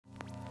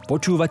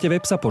Počúvate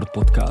Websupport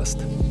podcast.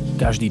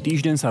 Každý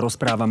týždeň sa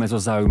rozprávame so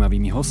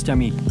zaujímavými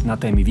hostiami na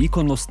témy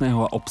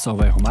výkonnostného a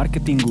obsahového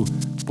marketingu,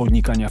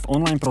 podnikania v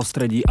online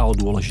prostredí a o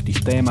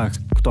dôležitých témach,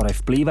 ktoré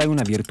vplývajú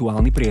na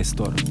virtuálny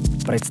priestor.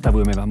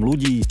 Predstavujeme vám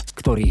ľudí,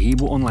 ktorí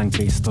hýbu online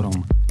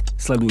priestorom.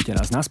 Sledujte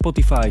nás na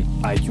Spotify,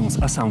 iTunes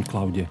a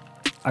Soundcloude.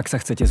 Ak sa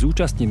chcete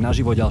zúčastniť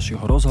naživo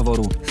ďalšieho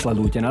rozhovoru,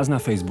 sledujte nás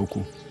na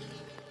Facebooku.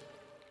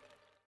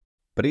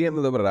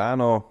 Príjemné dobré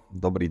ráno,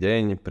 dobrý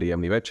deň,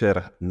 príjemný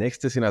večer. Nech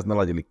ste si nás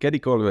naladili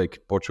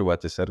kedykoľvek,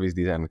 počúvate servis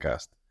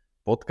Designcast.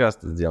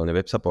 Podcast z dielne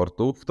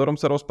Websupportu, v ktorom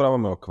sa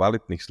rozprávame o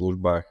kvalitných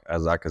službách a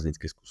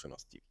zákazníckej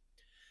skúsenosti.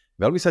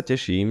 Veľmi sa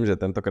teším, že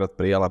tentokrát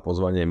prijala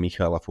pozvanie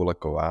Michaela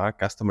Fuleková,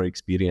 Customer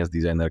Experience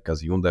designerka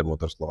z Hyundai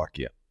Motor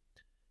Slovakia.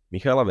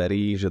 Michaela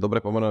verí, že dobre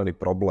pomenovaný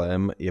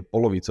problém je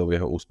polovicou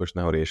jeho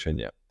úspešného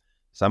riešenia.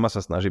 Sama sa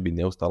snaží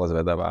byť neustále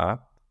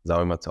zvedavá,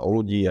 zaujímať sa o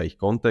ľudí a ich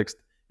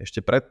kontext, ešte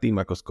predtým,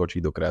 ako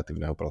skočí do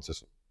kreatívneho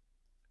procesu.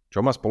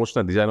 Čo má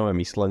spoločné dizajnové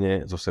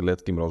myslenie so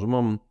sedliackým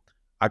rozumom?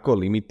 Ako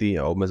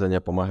limity a obmedzenia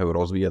pomáhajú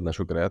rozvíjať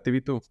našu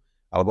kreativitu?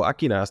 Alebo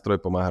aký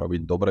nástroj pomáha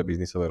robiť dobré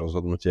biznisové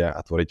rozhodnutia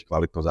a tvoriť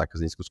kvalitnú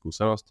zákaznícku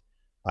skúsenosť?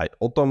 Aj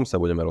o tom sa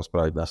budeme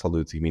rozprávať v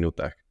nasledujúcich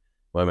minútach.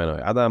 Moje meno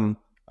je Adam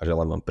a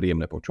želám vám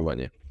príjemné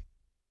počúvanie.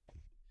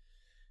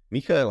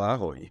 Michaela,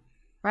 ahoj.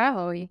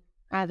 Ahoj,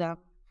 Adam.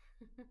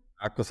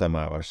 Ako sa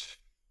mávaš?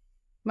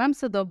 Mám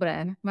sa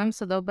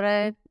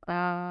dobre a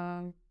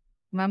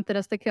mám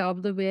teraz také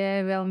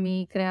obdobie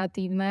veľmi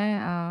kreatívne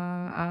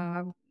a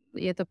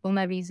je to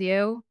plné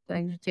víziev,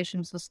 takže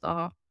teším sa z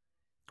toho.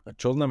 A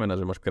čo znamená,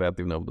 že máš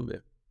kreatívne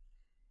obdobie?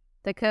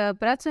 Tak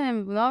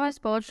pracujem v novej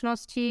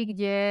spoločnosti,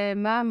 kde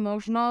mám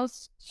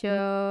možnosť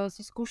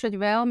si skúšať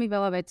veľmi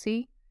veľa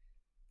vecí.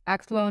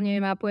 Aktuálne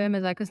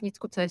mapujeme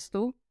zákaznícku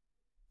cestu.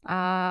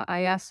 A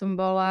ja som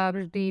bola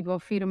vždy vo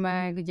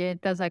firme,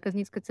 kde tá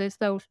zákaznícka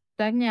cesta už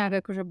tak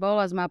nejak akože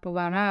bola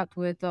zmapovaná a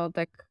tu je to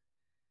tak,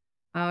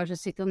 že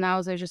si to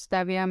naozaj že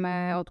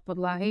staviame od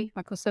podlahy,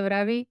 ako sa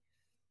vraví.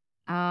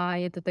 A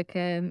je to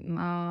také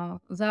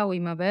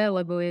zaujímavé,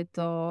 lebo je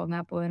to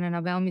napojené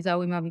na veľmi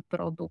zaujímavý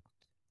produkt,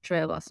 čo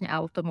je vlastne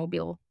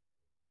automobil.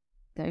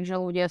 Takže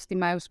ľudia s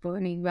tým majú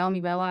spojených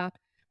veľmi veľa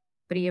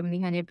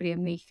príjemných a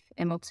nepríjemných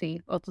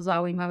emócií. O to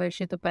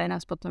zaujímavejšie to pre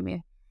nás potom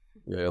je.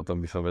 Ja o tom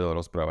by som vedel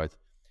rozprávať.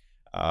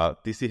 A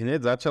ty si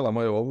hneď začala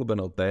mojou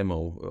obľúbenou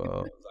témou,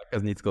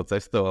 zákazníckou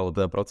cestou, alebo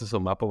teda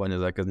procesom mapovania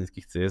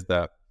zákazníckych ciest.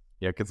 A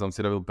ja keď som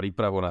si robil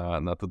prípravu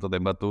na túto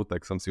debatu,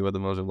 tak som si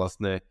uvedomil, že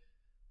vlastne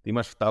ty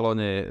máš v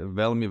talóne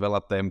veľmi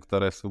veľa tém,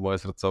 ktoré sú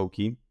moje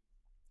srdcovky.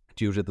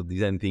 Či už je to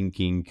design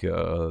thinking,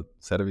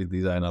 service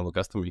design alebo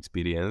customer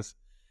experience.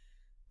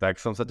 Tak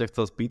som sa ťa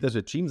chcel spýtať,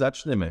 že čím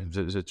začneme?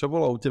 Že čo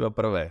bolo u teba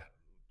prvé?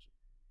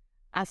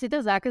 Asi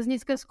tá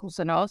zákaznícka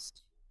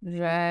skúsenosť,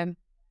 že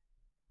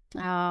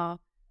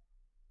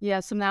ja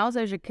som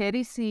naozaj, že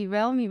kedysi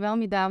veľmi,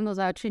 veľmi dávno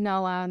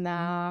začínala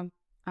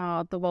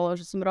to bolo,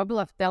 že som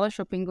robila v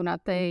teleshoppingu na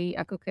tej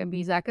ako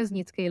keby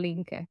zákazníckej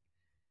linke.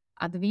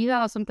 A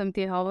vídala som tam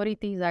tie hovory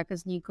tých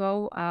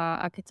zákazníkov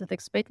a keď sa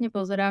tak spätne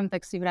pozerám,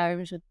 tak si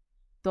vravím, že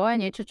to je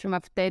niečo, čo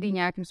ma vtedy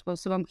nejakým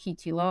spôsobom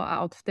chytilo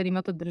a odvtedy ma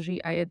to drží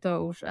a je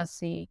to už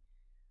asi,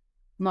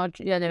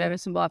 ja neviem,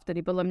 som bola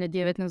vtedy podľa mňa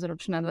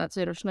 19-ročná,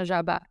 20-ročná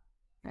žaba.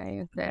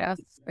 Hej,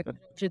 teraz,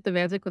 takže je to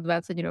viac ako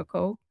 20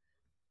 rokov.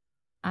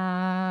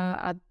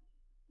 A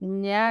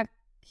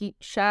nejaký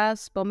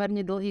čas,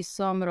 pomerne dlhý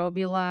som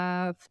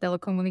robila v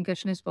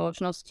telekomunikačnej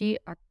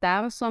spoločnosti a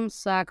tam som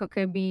sa ako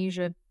keby,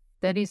 že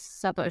vtedy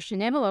sa to ešte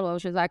nevolalo,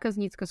 že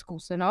zákaznícka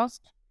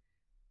skúsenosť,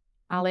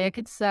 ale ja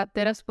keď sa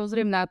teraz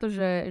pozriem na to,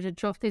 že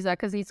čo v tej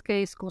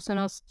zákazníckej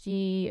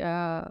skúsenosti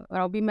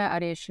robíme a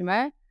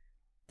riešime,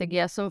 tak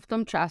ja som v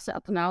tom čase,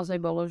 a to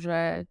naozaj bolo,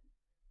 že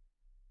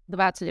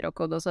 20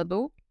 rokov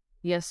dozadu,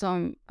 ja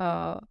som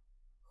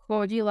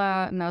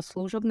chodila na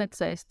služobné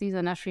cesty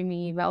za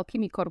našimi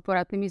veľkými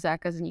korporátnymi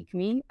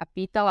zákazníkmi a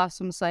pýtala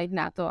som sa ich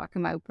na to, aké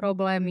majú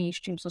problémy,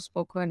 s čím sú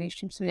spokojní, s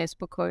čím sú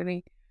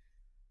nespokojní.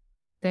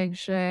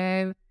 Takže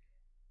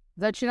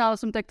začínala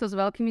som takto s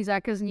veľkými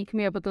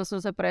zákazníkmi a potom som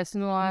sa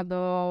presunula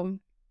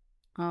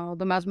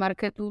do mass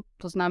marketu,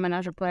 to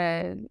znamená, že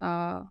pre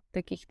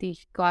takých tých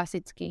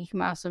klasických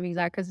másových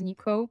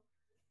zákazníkov.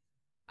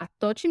 A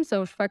točím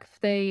sa už fakt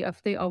v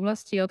tej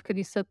oblasti,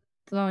 odkedy sa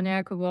to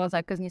nejako bola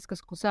zákaznícka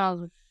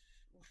skúsenosť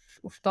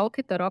už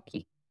toľkéto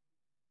roky.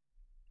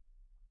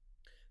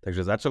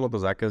 Takže začalo to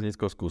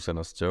zákazníckou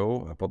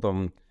skúsenosťou a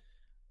potom,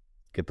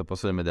 keď to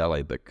posunieme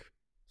ďalej, tak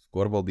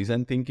skôr bol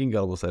design thinking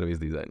alebo service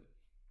design?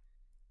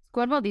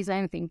 Skôr bol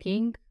design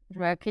thinking,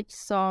 že keď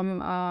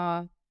som...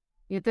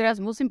 ja teraz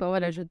musím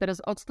povedať, že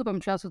teraz odstupom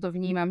času to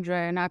vnímam,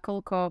 že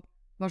nakoľko...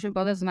 Môžem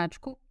povedať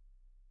značku?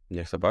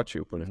 Nech sa páči,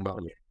 úplne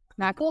správne.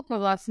 Nakoľko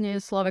vlastne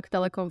Slovek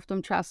Telekom v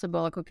tom čase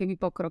bol ako keby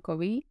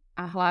pokrokový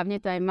a hlavne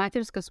tá aj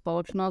materská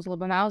spoločnosť,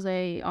 lebo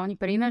naozaj oni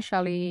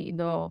prinášali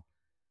do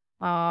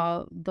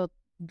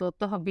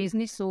toho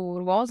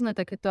biznisu rôzne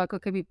takéto ako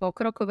keby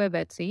pokrokové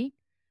veci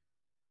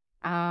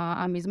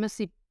a my sme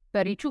si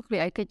pričuchli,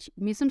 aj keď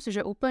myslím si,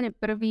 že úplne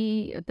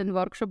prvý ten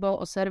workshop bol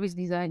o service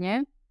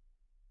dizajne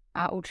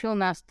a učil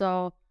nás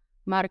to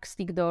Mark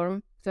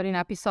Stickdorm, ktorý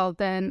napísal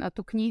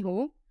tú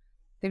knihu.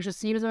 Takže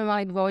s ním sme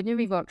mali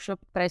dvojdňový workshop,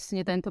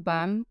 presne tento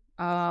pán.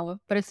 A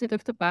presne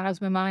tohto pána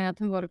sme mali na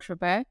tom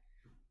workshope.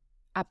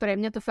 A pre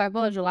mňa to fakt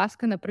bolo, že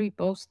láska na prvý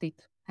post-it.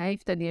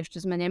 Hej, vtedy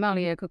ešte sme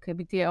nemali ako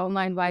keby tie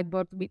online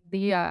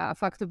whiteboardy a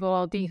fakt to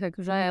bolo o tých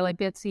akože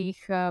lepiacich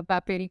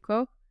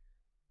papierikoch.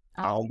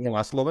 A on bol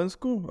na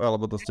Slovensku?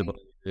 Alebo to ste boli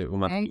u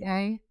matky?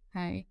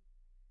 Hej.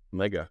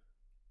 Mega.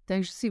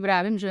 Takže si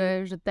vravím,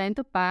 že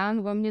tento pán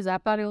vo mne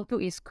zapálil tú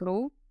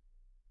iskru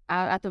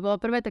a to bolo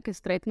prvé také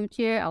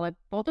stretnutie, ale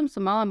potom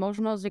som mala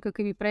možnosť ako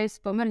keby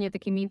prejsť pomerne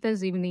takým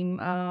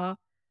intenzívnym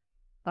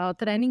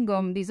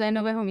tréningom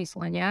dizajnového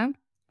myslenia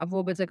a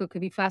vôbec ako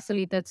keby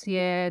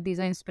facilitácie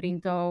design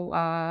sprintov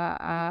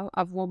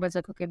a vôbec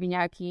ako keby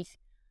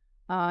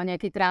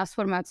nejakej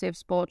transformácie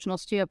v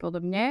spoločnosti a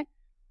podobne.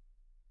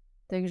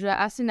 Takže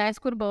asi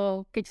najskôr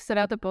bol, keď sa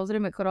na to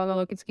pozrieme,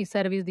 chronologický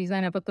service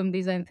design a potom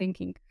design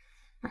thinking.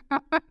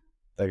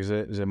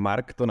 Takže že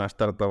Mark to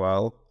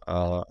naštartoval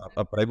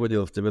a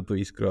prebudil v tebe tú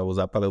iskru alebo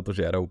zapálil tú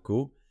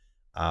žiarovku.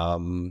 A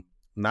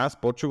nás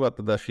počúva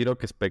teda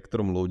široké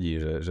spektrum ľudí,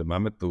 že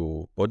máme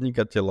tu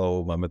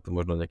podnikateľov, máme tu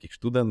možno nejakých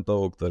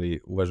študentov,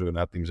 ktorí uvažujú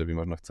nad tým, že by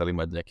možno chceli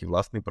mať nejaký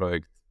vlastný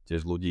projekt,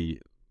 tiež ľudí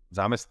v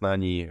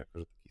zamestnaní,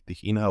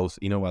 tých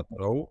in-house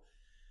inovátorov.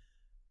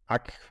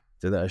 Ak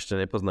teda ešte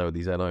nepoznajú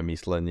dizajnové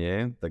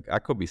myslenie, tak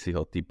ako by si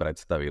ho ty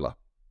predstavila?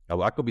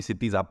 Alebo ako by si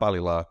ty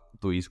zapálila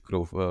tú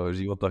iskru v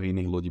životoch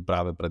iných ľudí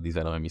práve pre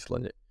dizajnové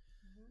myslenie?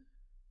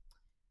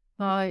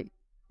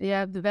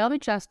 Ja veľmi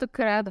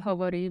častokrát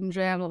hovorím,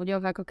 že ja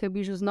ľuďoch ako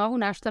keby, že znovu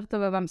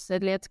naštartovávam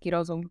sedliacky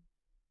rozum,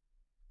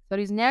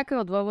 ktorý z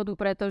nejakého dôvodu,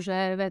 pretože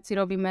veci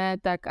robíme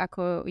tak,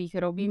 ako ich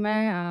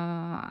robíme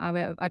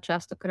a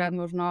častokrát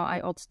možno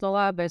aj od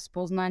stola, bez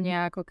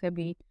poznania ako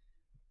keby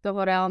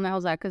toho reálneho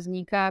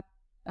zákazníka,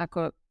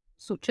 ako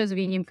sú čas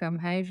výnimkám,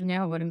 hej, že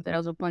nehovorím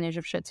teraz úplne,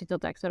 že všetci to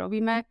takto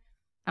robíme,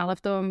 ale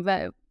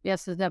ja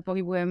sa teda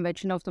pohybujem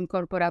väčšinou v tom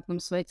korporátnom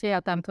svete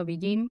a tam to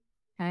vidím.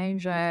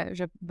 Hej,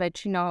 že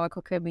väčšinou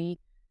ako keby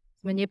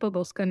sme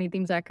nepoboskaní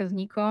tým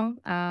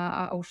zákazníkom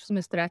a už sme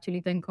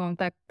strátili ten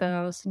kontakt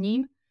s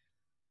ním.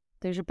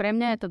 Takže pre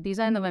mňa je to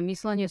dizajnové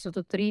myslenie, sú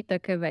to 3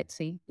 také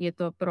veci. Je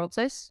to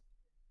proces,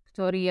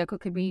 ktorý ako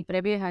keby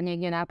prebieha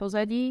niekde na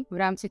pozadí. V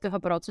rámci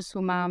toho procesu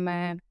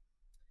máme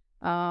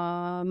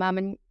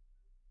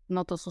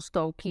no to sú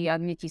stovky a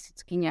nie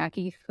tisícky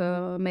nejakých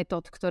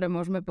metód, ktoré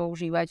môžeme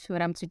používať v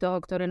rámci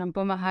toho, ktoré nám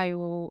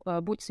pomáhajú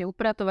buď si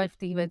upratovať v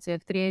tých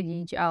veciach,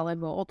 triediť,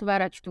 alebo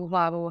otvárať tú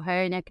hlavu,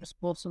 hej, nejakým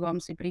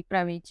spôsobom si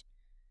pripraviť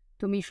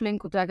tú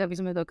myšlienku tak, aby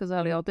sme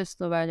dokázali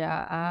otestovať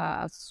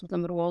a sú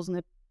tam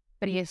rôzne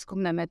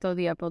prieskumné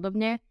metódy a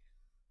podobne.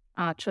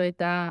 A čo je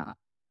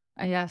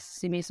a ja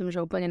si myslím,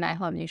 že úplne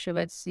najhlavnejšia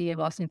vec je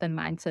vlastne ten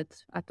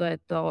mindset. A to je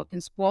ten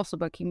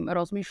spôsob, akým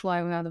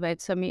rozmýšľajú nad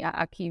vecami a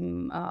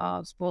akým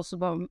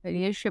spôsobom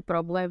riešia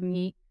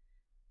problémy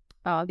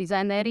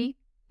dizajnéri.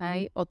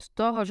 Od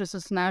toho, že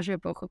sa snažia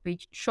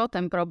pochopiť, čo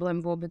ten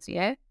problém vôbec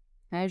je.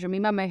 Že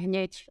my máme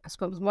hneď,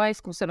 aspoň z mojej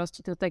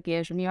skúsenosti to tak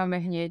je, že my máme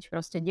hneď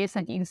proste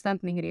 10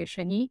 instantných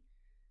riešení.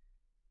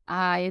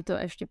 A je to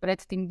ešte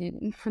predtým,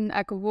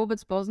 ako vôbec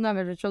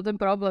poznáme, že čo ten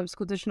problém v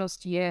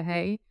skutočnosti je,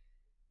 hej.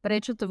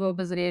 Prečo to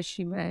vôbec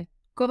riešime,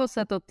 koho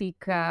sa to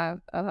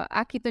týka,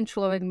 aký ten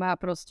človek má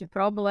proste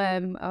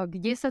problém,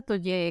 kde sa to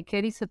deje,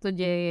 kedy sa to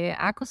deje,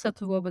 ako sa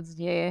to vôbec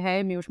deje,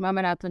 hej, my už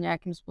máme na to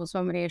nejakým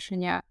spôsobom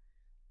riešenia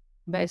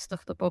bez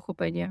tohto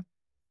pochopenia.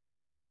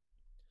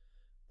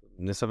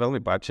 Mne sa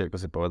veľmi páči,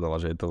 ako si povedala,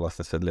 že je to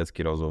vlastne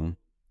sedliacky rozum.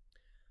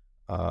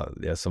 A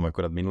ja som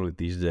akurát minulý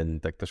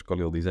týždeň takto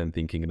školil design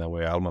thinking na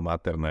mojej alma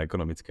mater na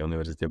Ekonomickej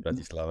univerzite v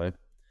Bratislave.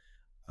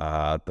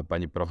 A tá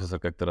pani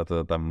profesorka, ktorá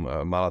teda tam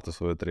mala tú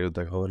svoju triedu,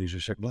 tak hovorí, že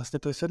však vlastne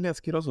to je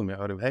sedliacky rozum.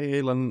 Ja hovorím, hej,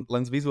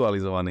 len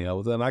zvizualizovaný,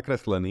 alebo teda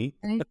nakreslený.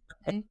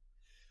 Hej.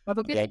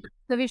 Lebo keď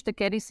to vieš,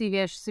 tak kedysi,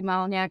 si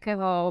mal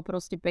nejakého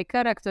proste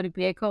pekára, ktorý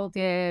piekol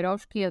tie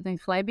rožky a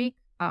ten chlebík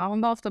a on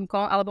mal v tom,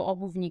 alebo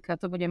obuvníka,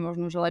 to bude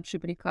možno, že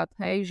lepší príklad,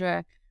 hej, že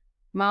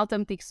mal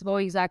tam tých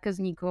svojich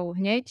zákazníkov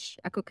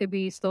hneď, ako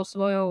keby s tou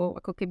svojou,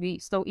 ako keby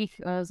s tou ich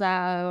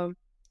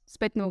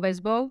spätnou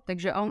väzbou,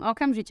 takže on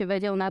okamžite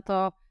vedel na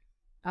to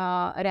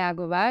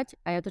reagovať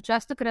a ja to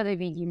častokrát aj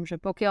vidím,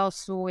 že pokiaľ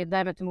sú,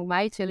 dajme tomu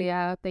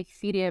majitelia tých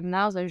firiem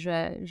naozaj,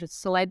 že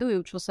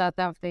sledujú, čo sa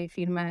tam v tej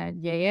firme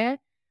deje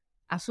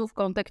a sú v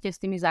kontakte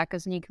s tými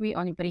zákazníkmi,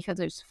 oni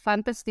prichádzajú s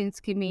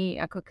fantastickými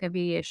ako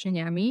keby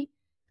riešeniami,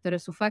 ktoré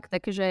sú fakt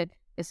také, že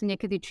ja si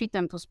niekedy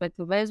čítam tú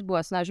spätnú väzbu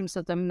a snažím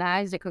sa tam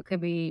nájsť ako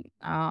keby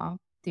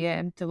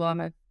to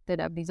voláme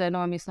teda v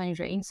dizajnovom myslení,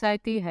 že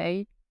insighty,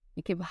 hej,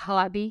 nejaké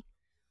vhlady,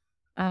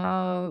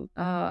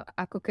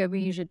 ako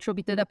keby, že čo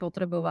by teda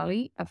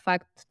potrebovali a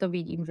fakt to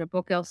vidím, že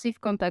pokiaľ si v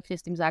kontakte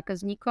s tým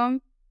zákazníkom,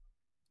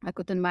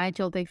 ako ten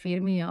majiteľ tej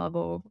firmy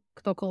alebo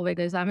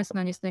ktokoľvek aj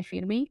zamestnanec tej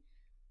firmy,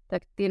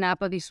 tak tie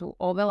nápady sú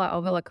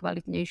oveľa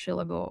kvalitnejšie,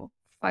 lebo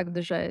fakt,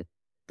 že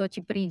to ti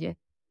príde.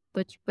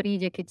 to ti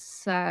príde, keď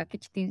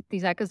tí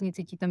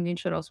zákazníci ti tam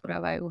niečo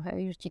rozprávajú,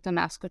 hej, že ti to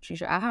naskočí,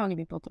 že aha, oni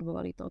by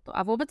potrebovali toto.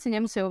 A vôbec si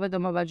nemusia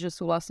uvedomovať, že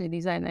sú vlastne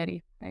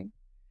dizajneri, hej.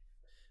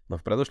 No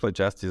v predošlej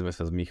časti sme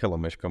sa s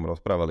Michalom Meškom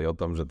rozprávali o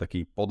tom, že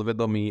taký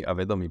podvedomý a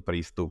vedomý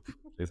prístup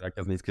tej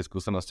zákazníckej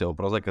skúsenosti alebo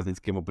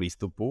prozákazníckému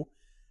prístupu.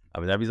 A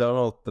mňa by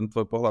zaujímal ten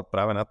tvoj pohľad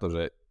práve na to,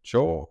 že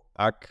čo,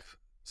 ak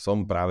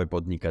som práve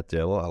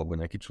podnikateľ alebo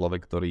nejaký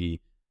človek,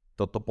 ktorý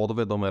toto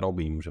podvedome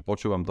robím, že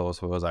počúvam toho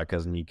svojho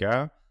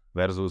zákazníka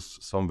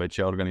versus som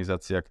väčšia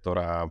organizácia,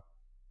 ktorá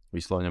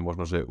vyslovene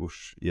možno, že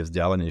už je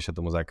vzdialenejšia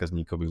tomu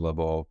zákazníkovi,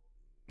 lebo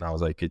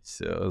naozaj, keď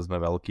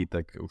sme veľkí,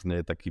 tak už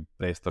nie je taký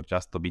priestor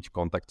často byť v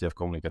kontakte a v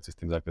komunikácii s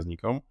tým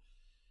zákazníkom.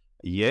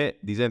 Je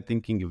design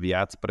thinking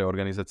viac pre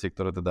organizácie,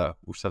 ktoré teda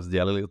už sa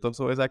vzdialili od toho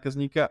svojho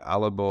zákazníka,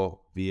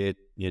 alebo vie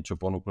niečo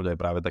ponúknuť aj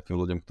práve takým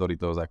ľuďom, ktorí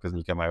toho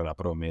zákazníka majú na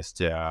prvom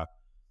mieste a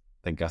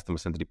ten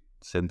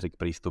customer-centric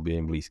prístup je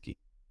im blízky?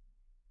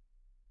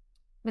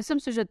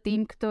 Myslím si, že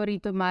tým, ktorí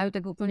to majú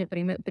tak úplne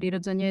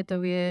prirodzene, to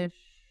vieš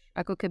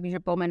ako keby, že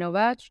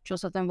pomenovať, čo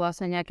sa tam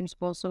vlastne nejakým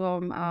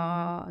spôsobom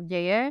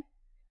deje.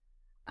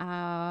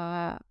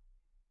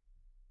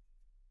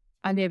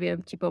 A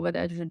neviem ti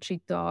povedať, že či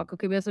to, ako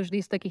keby ja sa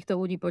vždy z takýchto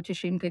ľudí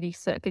poteším,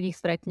 keď ich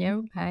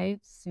stretnem, hej,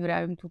 si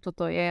vravím, tuto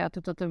to je a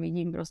tuto to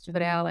vidím proste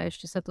v reále,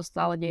 ešte sa to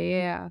stále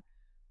deje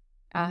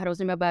a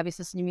hrozne ma baví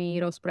sa s nimi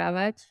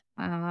rozprávať.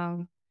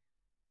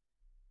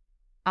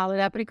 Ale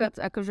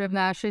napríklad akože v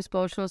našej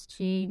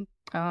spoločnosti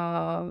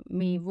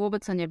my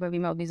vôbec sa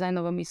nebavíme o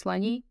dizajnovom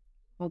myslení,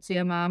 hoci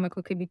ja mám ako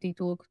keby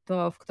titul,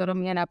 v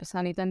ktorom je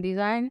napísaný ten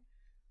dizajn.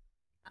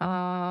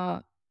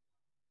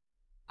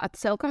 A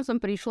celkom som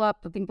prišla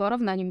tým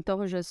porovnaním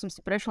toho, že som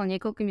si prešla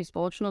niekoľkými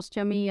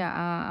spoločnosťami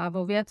a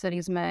vo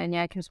viacerých sme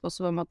nejakým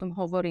spôsobom o tom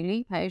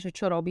hovorili, hej, že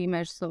čo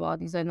robíme, že sa volá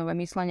dizajnové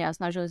myslenie a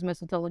snažili sme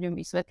sa to ľuďom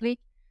vysvetliť.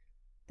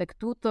 Tak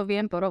túto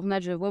viem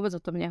porovnať, že vôbec o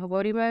tom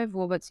nehovoríme,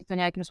 vôbec si to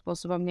nejakým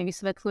spôsobom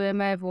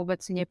nevysvetľujeme, vôbec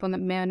si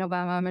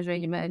nepomenovávame,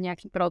 že ideme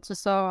nejakým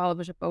procesom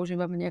alebo že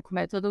používame nejakú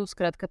metódu,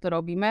 skrátka to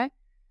robíme.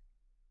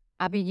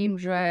 A vidím,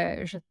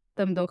 že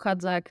tam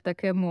dochádza k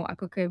takému,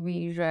 ako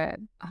keby, že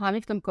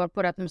hlavne v tom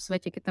korporátnom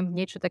svete, keď tam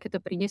niečo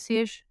takéto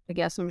prinesieš, tak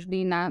ja som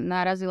vždy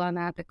narazila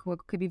na takú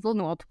ako keby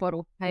vlnu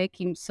odporu, hej,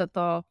 kým sa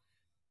to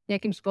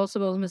nejakým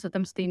spôsobom sme sa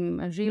tam s tým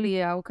žili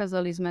a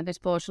ukázali sme tej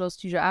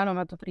spoločnosti, že áno,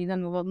 má to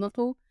pridanú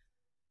hodnotu,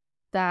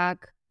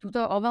 tak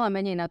tuto oveľa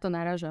menej na to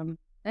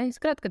naražam.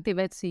 Skrátka tie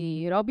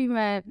veci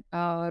robíme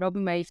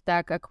ich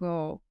tak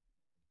ako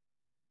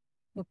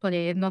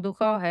úplne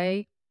jednoducho,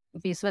 hej,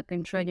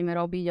 vysvetlím, čo ideme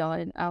robiť,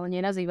 ale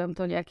nenazývam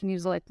to nejakými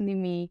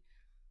vzletnými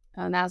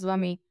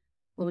názvami.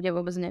 Ľudia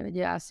vôbec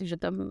nevedia asi, že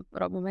tam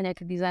robíme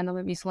nejaké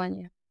dizajnové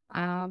myslenie.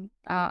 A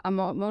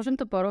môžem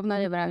to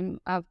porovnať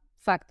a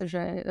fakt,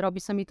 že robí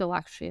sa mi to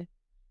ľahšie.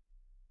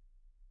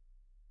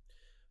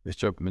 Vieš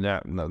čo,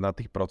 mňa na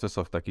tých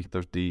procesoch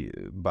takýchto vždy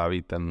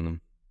baví ten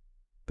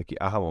taký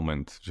aha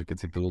moment, že keď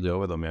si tu ľudia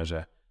uvedomia,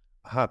 že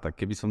aha, tak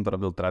keby som to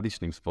robil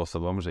tradičným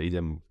spôsobom, že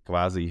idem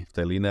kvázi v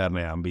tej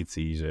lineárnej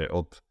ambícii, že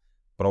od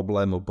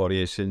problému po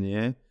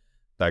riešenie,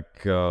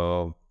 tak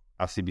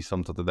asi by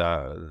som to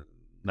teda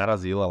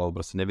narazil,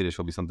 alebo proste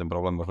nevyriešil by som ten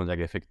problém možno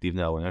nejak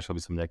efektívne, alebo nenašiel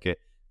by som nejaké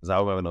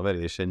zaujímavé nové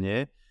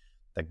riešenie.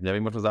 Tak mňa by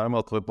možno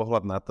zaujímal tvoj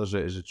pohľad na to,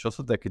 že čo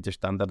sú také tie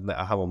štandardné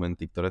aha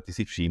momenty, ktoré ty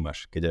si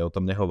všímaš, keď aj o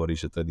tom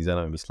nehovoríš, že to je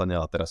dizajnové myslenie,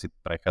 ale teraz si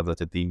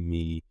prechádzate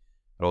tými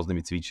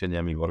rôznymi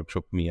cvičeniami,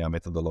 workshopmi a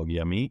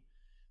metodológiami.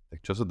 Tak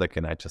čo sú také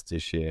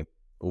najčastejšie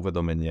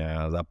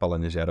uvedomenia,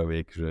 zapálenie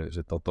žiaroviek,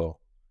 že toto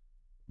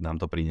nám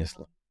to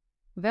prinieslo?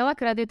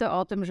 Veľakrát je to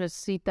o tom, že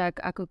si tak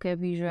ako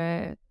keby,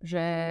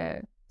 že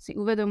si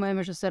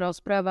uvedomujeme, že sa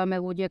rozprávame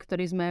ľudia,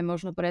 ktorí sme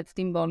možno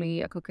predtým boli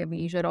ako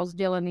keby, že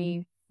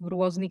rozdelení v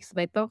rôznych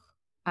svetoch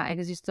a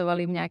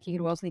existovali v nejakých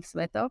rôznych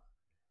svetoch.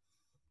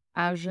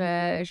 A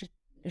že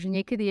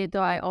niekedy je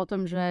to aj o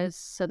tom, že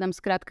sa tam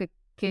skrátka,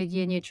 keď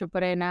je niečo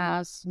pre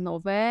nás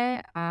nové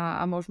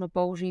a možno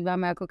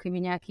používame ako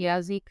keby nejaký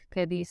jazyk,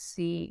 kedy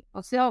si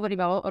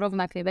hovoríme o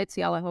rovnakej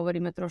veci, ale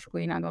hovoríme trošku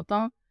inak o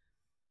tom,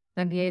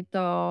 tak je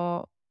to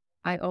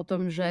aj o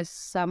tom, že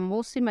sa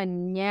musíme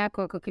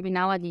nejako ako keby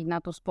naladiť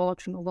na tú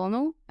spoločnú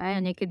vlnu. A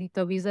niekedy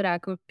to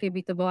vyzerá, ako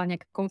keby to bola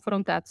nejaká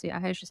konfrontácia,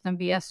 že sa tam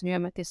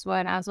vyjasňujeme tie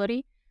svoje názory.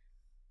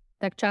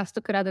 Tak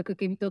častokrát, ako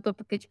keby toto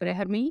keď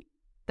prehrmí,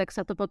 tak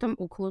sa to potom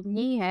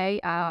ukludní,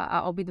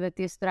 a obidve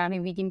tie strany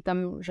vidím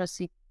tam, že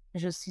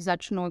si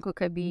začnú ako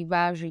keby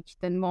vážiť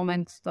ten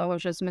moment z toho,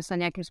 že sme sa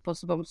nejakým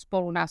spôsobom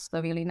spolu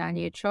nastavili na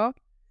niečo.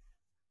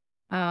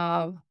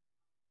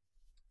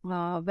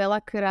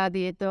 Veľakrát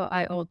je to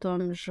aj o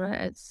tom,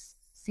 že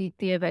si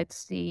tie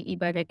veci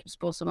iba nejakým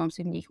spôsobom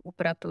si v nich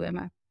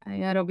upratujeme.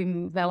 Ja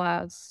robím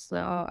veľa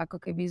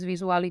ako keby s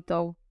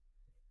vizualitou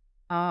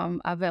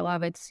a veľa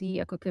vecí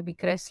ako keby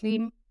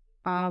kreslím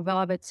a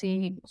veľa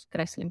vecí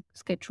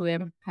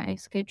skečujem.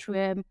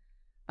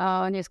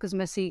 Dneska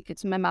keď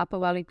sme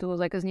mapovali tú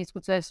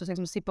zákaznícku cestu, tak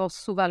sme si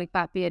posúvali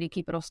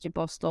papieriky proste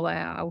po stole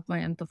a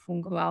úplne to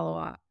fungovalo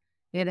a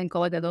jeden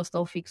kolega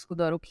dostal fixku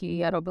do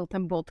ruky a robil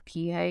tam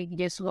bodky, hej,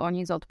 kde sú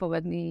oni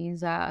zodpovední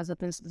za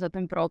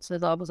ten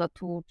proces alebo za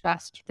tú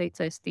časť tej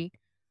cesty.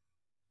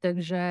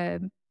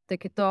 Takže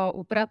takéto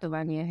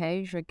upratovanie, hej,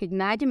 že keď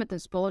nájdeme ten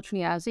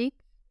spoločný jazyk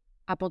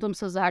a potom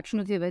sa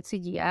začnú tie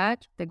veci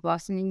diať, tak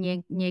vlastne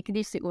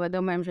niekedy si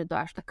uvedomujem, že to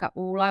až taká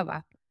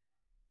úľava.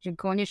 Že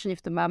konečne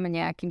v tom máme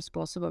nejakým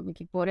spôsobom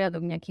nejaký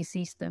poriadok, nejaký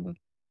systém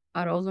a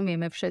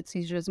rozumieme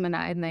všetci, že sme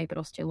na jednej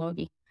proste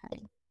lodi.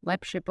 Hej.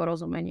 Lepšie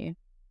porozumenie.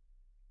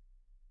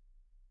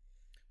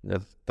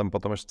 Ja tam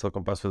potom ešte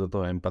celkom pasuje do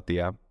toho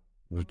empatia.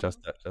 Že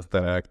častá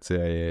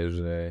reakcia je,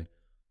 že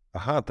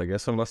aha, tak ja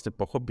som vlastne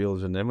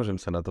pochopil, že nemôžem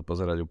sa na to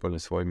pozerať úplne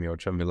svojimi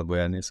očami, lebo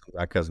ja nie som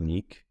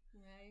zákazník.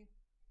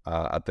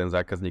 A ten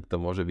zákazník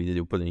to môže vidieť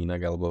úplne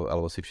inak,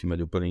 alebo si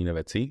všímať úplne iné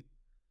veci.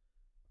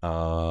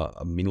 A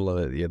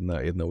minule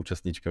jedna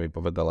účastníčka mi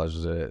povedala,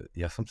 že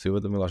ja som si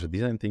uvedomila, že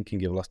design thinking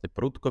je vlastne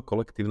prudko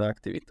kolektívna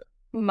aktivita.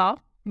 No.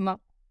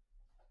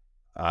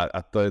 A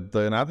to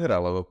je nádhera,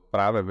 lebo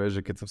práve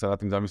vieš, že keď som sa nad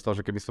tým zamyslel,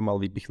 že keby som mal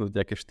vypichnúť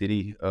nejaké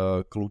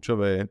 4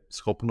 kľúčové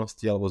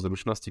schopnosti alebo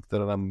zručnosti,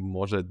 ktoré nám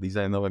môže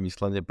dizajnové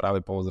myslenie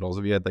práve pomôcť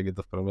rozvíjať, tak je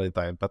to v prvom rade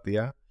tá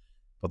empatia.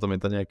 Potom je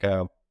to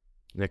nejaká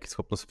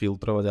schopnosť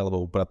filtrovať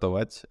alebo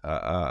upratovať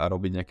a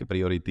robiť nejaké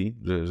priority,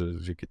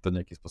 že keď to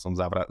nejakým spôsobom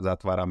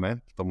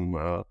zatvárame v tom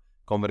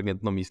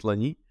konvergentnom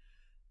myslení.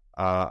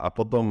 A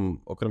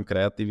potom okrem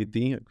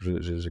kreativity,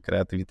 že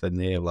kreativita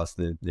nie je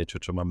vlastne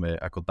niečo, čo máme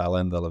ako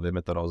talent, ale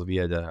vieme to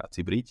rozvíjať a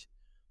cibriť,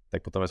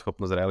 tak potom je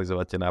schopnosť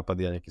realizovať tie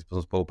nápady a nejakým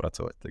spôsobom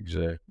spolupracovať.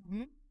 Takže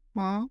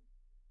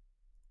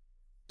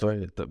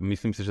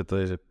myslím si, že to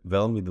je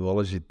veľmi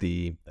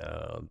dôležitý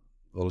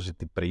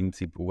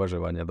princíp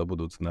uvažovania do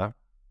budúcna,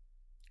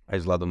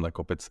 aj vzhľadom na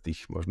kopec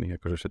tých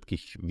možných akože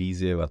všetkých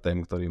víziev a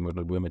tém, ktorým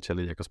možno budeme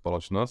čeliť ako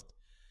spoločnosť.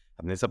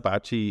 A mne sa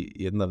páči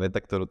jedna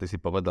veta, ktorú ty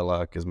si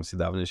povedala, keď sme si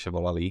dávnejšie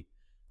volali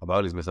a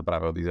bavili sme sa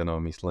práve o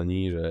dizajnovom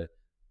myslení, že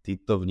ty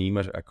to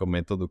vnímaš ako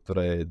metódu, ktorá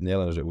je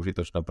nielen že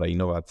užitočná pre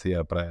inovácie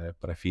a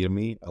pre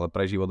firmy, ale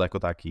pre život ako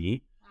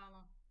taký.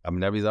 Áno. A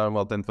mňa by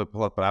zaujímal ten tvoj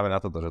pohľad práve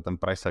na toto, že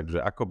ten presah, že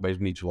ako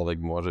bežný človek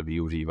môže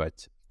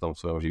využívať v tom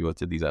svojom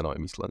živote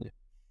dizajnové myslenie.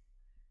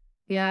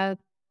 Ja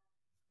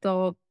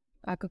to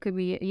ako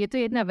keby, je to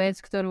jedna vec,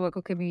 ktorú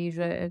ako keby,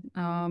 že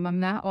mám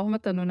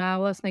ohmatanú na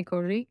vlastnej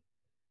koži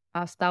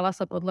a stala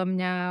sa podľa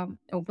mňa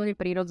úplne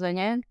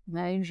prirodzene,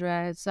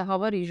 že sa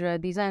hovorí, že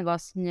dizajn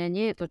vlastne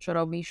nie je to, čo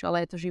robíš,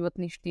 ale je to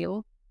životný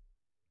štýl.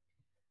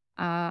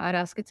 A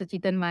raz, keď sa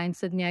ti ten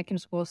mindset nejakým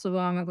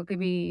spôsobom, ako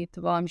keby to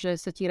volám, že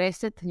sa ti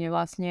resetne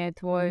vlastne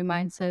tvoj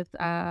mindset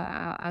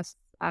a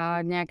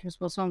nejakým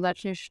spôsobom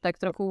začneš tak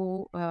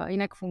trochu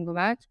inak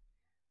fungovať.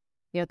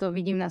 Ja to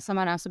vidím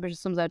sama na sebe, že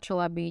som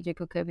začala byť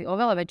ako keby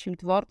oveľa väčším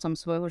tvorcom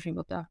svojho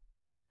života.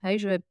 Hej,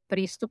 že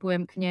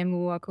pristupujem k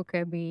nemu ako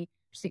keby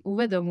si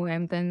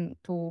uvedomujem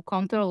tú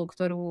kontrolu,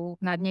 ktorú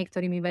nad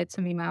niektorými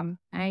vecami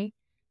mám. Hej,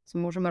 si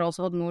môžem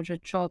rozhodnúť, že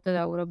čo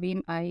teda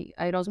urobím, aj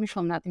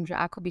rozmýšľam nad tým, že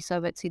ako by sa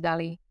veci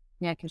dali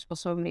nejakým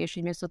spôsobom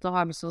riešiť, miesto toho,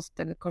 aby som si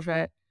tak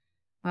akože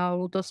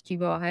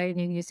ľútostivo, hej,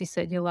 niekde si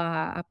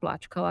sedela a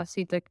plačkala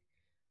si, tak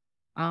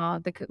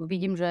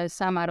vidím, že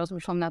sama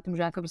rozmýšľam nad tým,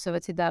 že ako by sa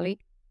veci dali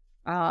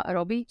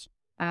robiť.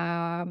 A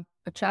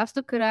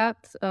častokrát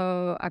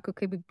ako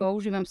keby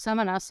používam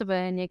sama na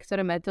sebe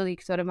niektoré metódy,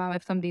 ktoré máme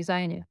v tom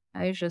dizajne.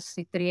 Že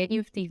si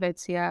triedím v tých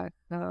veciach,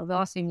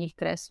 veľa si v nich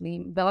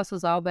kreslím, veľa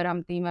sa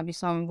zaoberám tým, aby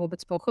som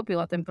vôbec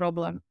pochopila ten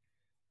problém.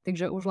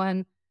 Takže už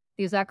len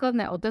tie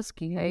základné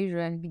otázky,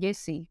 že kde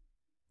si,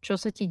 čo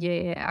sa ti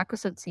deje, ako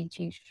sa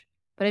cítiš,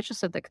 prečo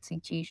sa tak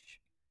cítiš,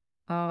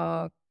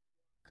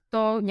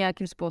 kto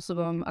nejakým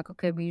spôsobom ako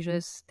keby, že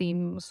s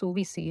tým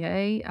súvisí,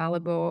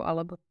 alebo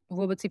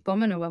vôbec si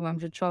pomenovávam,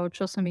 že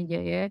čo sa mi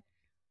deje,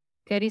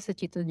 kedy sa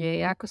ti to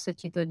deje, ako sa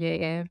ti to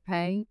deje,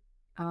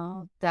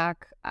 tak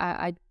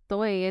aj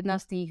to je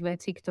jedna z tých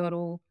vecí,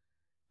 ktorú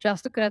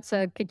častokrát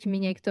keď mi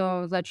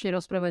niekto začne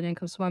rozprávať o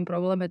nejakom svojom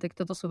probléme, tak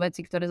toto sú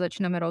veci, ktoré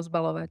začíname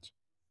rozbalovať.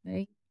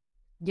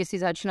 Kde si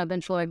začína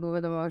ten človek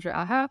uvedomovať, že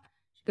aha,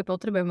 keď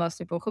potrebujem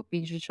vlastne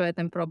pochopiť, že čo je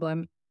ten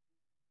problém.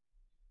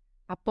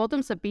 A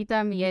potom sa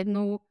pýtam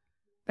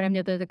pre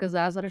mňa to je taká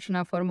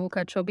zázračná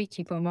formulka, čo by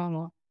ti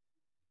pomohlo.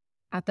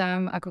 A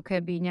tam ako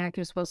keby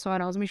nejakým spôsobom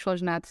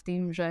rozmýšľaš nad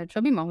tým, že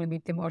čo by mohli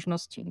byť tie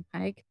možnosti,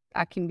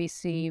 akým by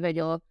si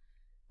vedel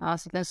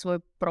si ten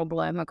svoj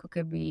problém ako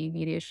keby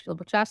vyriešiť.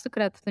 Lebo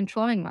častokrát ten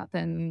človek má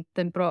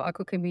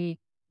ako keby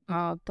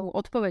tú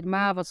odpoveď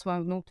má vo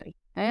svojom vnútri.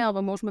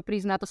 Alebo môžeme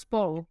prísť na to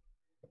spolu.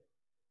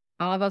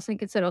 Ale vlastne,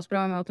 keď sa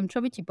rozprávame o tom,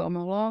 čo by ti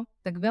pomohlo,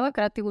 tak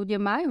veľakrát tí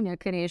ľudia majú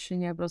nejaké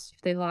riešenia proste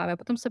v tej hlave. A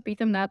potom sa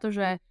pýtam na to,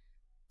 že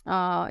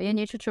je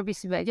niečo, čo by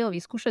si vedel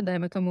vyskúšať,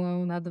 dajme tomu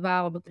na 2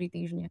 alebo 3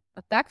 týždne.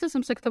 A takto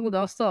som sa k tomu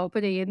dostala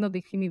úplne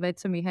jednoduchými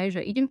vecami, že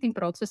idem tým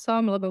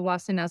procesom, lebo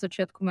vlastne na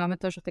začiatku máme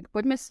to, že tak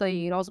poďme sa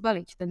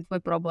rozbaliť ten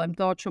tvoj problém,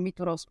 to, čo mi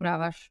tu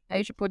rozprávaš.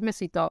 Že poďme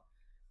si to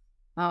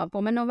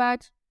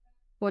pomenovať,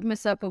 poďme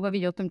sa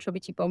pobaviť o tom, čo by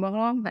ti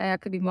pomohlo,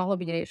 aké by mohlo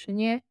byť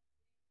riešenie.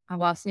 A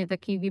vlastne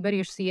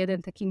vyberieš si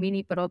jeden taký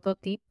mini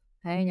prototyp,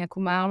 hej, nejakú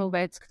malú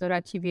vec,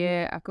 ktorá ti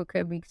vie, ako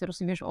keby, ktorú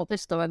si vieš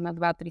otestovať na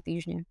 2-3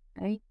 týždne,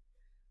 hej.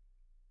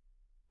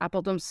 A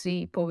potom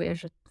si povieš,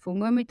 že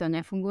funguje mi to,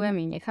 nefunguje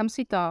mi, nenechám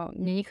si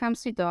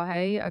to,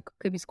 hej, ako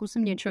keby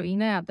skúsim niečo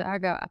iné a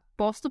tak a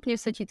postupne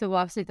sa ti to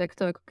vlastne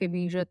takto, ako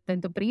keby, že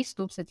tento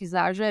prístup sa ti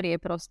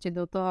zažerie proste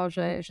do toho,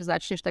 že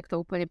začneš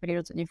takto úplne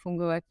prirodzene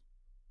fungovať.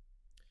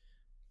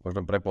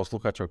 Možno pre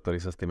posluchačov,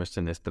 ktorí sa s tým ešte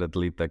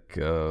nestretli, tak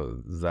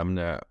za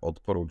mňa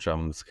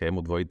odporúčam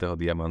schému dvojitého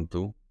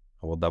diamantu,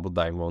 alebo double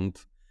diamond,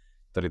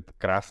 ktorý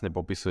krásne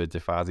popisuje tie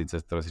fázy,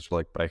 cez ktoré si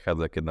človek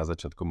prechádza, keď na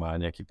začiatku má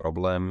nejaký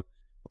problém,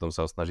 potom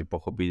sa ho snaží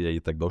pochopiť a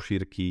ide tak do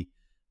šírky.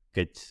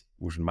 Keď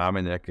už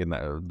máme nejaké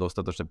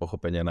dostatočné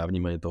pochopenie na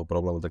vnímanie toho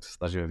problému, tak sa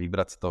snažíme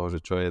vybrať z toho, že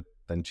čo je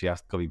ten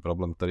čiastkový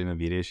problém, ktorý vieme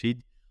vyriešiť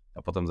a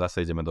potom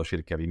zase ideme do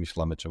šírky a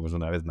vymýšľame čo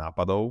možno najviac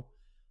nápadov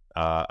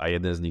a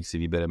jeden z nich si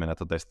vyberieme na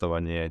to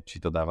testovanie,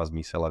 či to dáva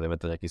zmysel a vieme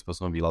to nejakým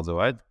spôsobom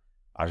vyladzovať,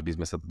 až by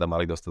sme sa teda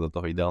mali dostať do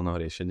toho ideálneho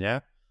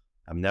riešenia.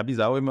 A mňa by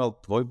zaujímal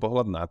tvoj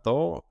pohľad na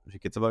to,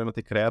 že keď sa bavíme o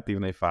tej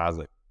kreatívnej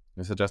fáze,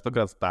 mne sa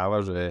častokrát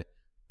stáva, že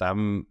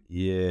tam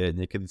je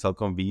niekedy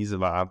celkom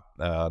výzva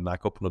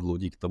nakopnúť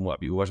ľudí k tomu,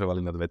 aby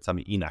uvažovali nad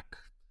vecami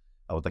inak.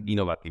 Alebo tak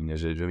inovatívne,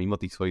 že mimo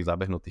tých svojich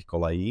zabehnutých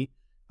kolají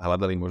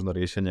hľadali možno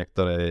riešenia,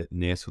 ktoré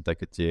nie sú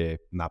také tie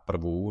na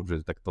prvú,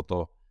 že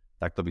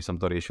takto by som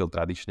to riešil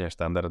tradične a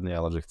štandardne,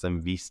 ale že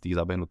chcem výjsť z tých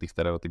zabehnutých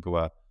stereotypov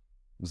a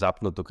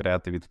zapnúť tú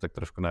kreativitu tak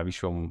trošku na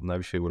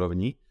vyššej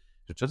úrovni.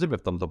 Že čo tebe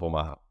v tomto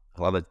pomáha?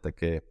 Hľadať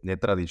také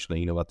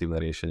netradičné, inovatívne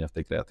riešenia v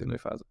tej kreatívnej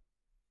fáze.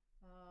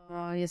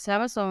 Ja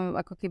sama som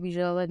ako keby,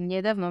 že len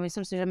nedávno,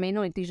 myslím si, že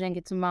minulý týždeň,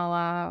 keď som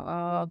mala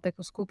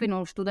takú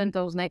skupinu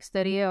študentov z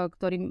Nexterie,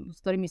 s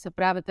ktorými sa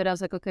práve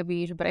teraz ako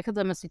keby, že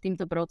prechádzame si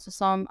týmto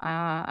procesom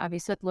a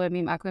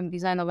vysvetľujem im, ako im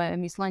dizajnové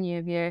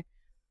myslenie vie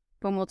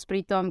pomôcť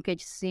pri tom,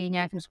 keď si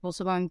nejakým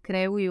spôsobom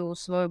kreujú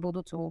svoju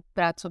budúcu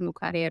pracovnú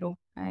kariéru.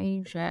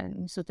 Hej? Že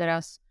sú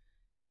teraz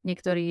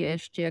niektorí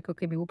ešte ako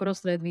keby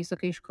uprostred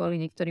vysokej školy,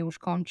 niektorí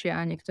už končia,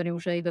 niektorí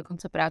už aj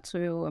dokonca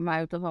pracujú,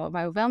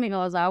 majú veľmi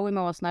veľa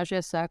záujmov a snažia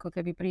sa ako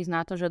keby prísť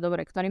na to, že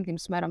dobre, ktorým tým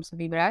smerom sa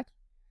vybrať.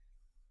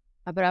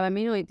 A práve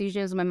minulý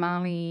týždeň sme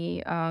mali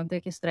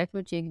také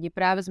stretnutie, kde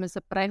práve sme sa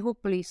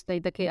prehúpli z tej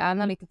takej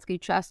analytickej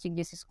časti,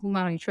 kde si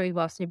skúmali, čo ich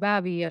vlastne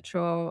baví a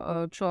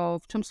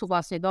v čom sú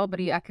vlastne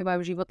dobrí, aké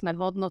majú životné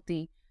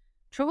hodnoty,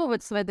 čo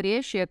vôbec svet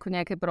rieši ako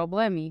nejaké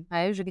problémy,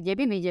 hej? Že kde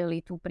by videli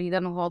tú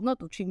pridanú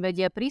hodnotu, čím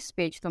vedia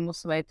prispieť tomu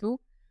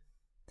svetu,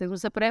 tak sme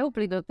sa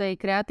prehúpli do tej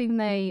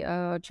kreatívnej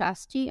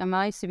časti a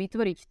mali si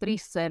vytvoriť 3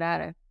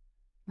 scenáre.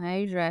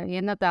 Hej? Že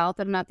jedna tá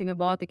alternatíva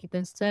bola taký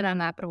ten scenár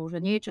náprvu,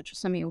 že niečo, čo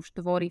sa mi už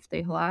tvorí v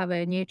tej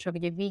hlave, niečo,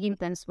 kde vidím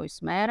ten svoj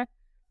smer.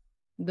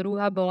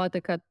 Druhá bola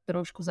taká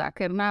trošku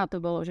zákerná a to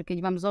bolo, že keď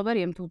vám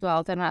zoberiem túto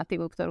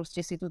alternatívu, ktorú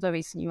ste si tuto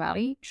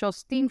vysnívali, čo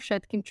s tým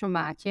všetkým, čo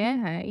máte,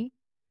 hej,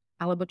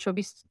 alebo čo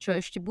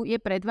ešte je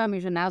pred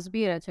vami, že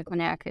nazbierať ako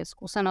nejaké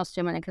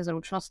skúsenosti alebo nejaké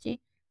zručnosti,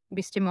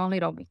 by ste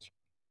mohli robiť.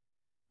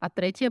 A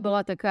tretia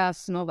bola taká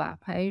snová,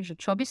 hej, že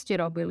čo by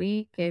ste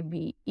robili,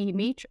 keby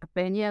image a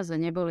peniaze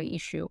neboli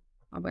issue,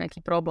 alebo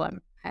nejaký problém,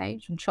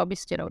 hej, čo by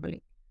ste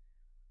robili.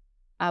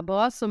 A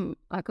bola som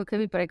ako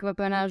keby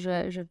prekvapená,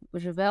 že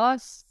veľa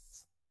z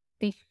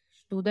tých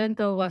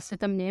študentov vlastne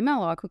tam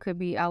nemalo ako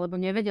keby, alebo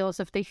nevedelo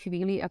sa v tej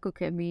chvíli ako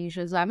keby,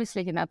 že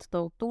zamyslieť nad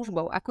tou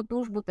túžbou, ako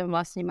túžbu tam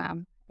vlastne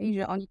mám.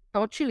 Že oni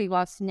točili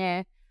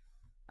vlastne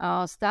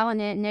stále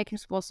nejakým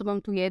spôsobom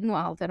tú jednu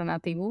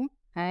alternatívu,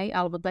 hej,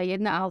 alebo tá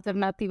jedna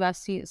alternatíva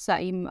sa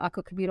im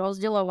ako keby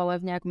rozdeľovala,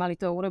 mali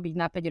to urobiť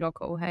na 5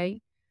 rokov, hej.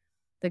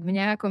 Tak v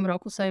nejakom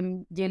roku sa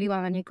im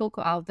delila na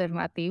niekoľko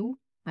alternatív,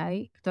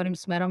 hej, ktorým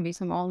smerom by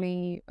sa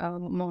mohli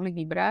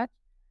vybrať.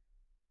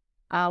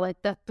 Ale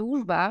tá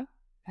túžba,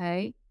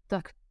 hej,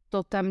 tak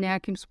to tam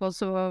nejakým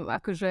spôsobom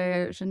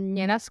akože že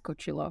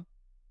nenaskočilo.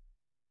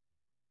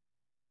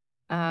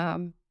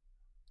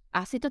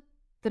 Asi to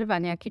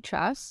trvá nejaký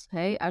čas,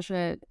 hej, a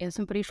že ja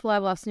som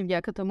prišla vlastne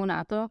vďaka tomu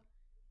na to,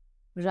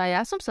 že aj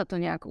ja som sa to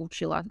nejak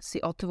učila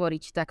si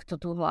otvoriť takto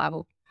tú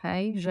hlavu,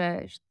 hej, že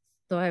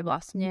to je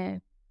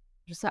vlastne,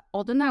 že sa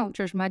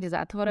odnaučíš mať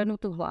zatvorenú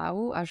tú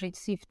hlavu a žiť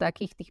si v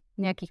takých tých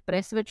nejakých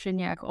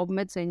presvedčeniach,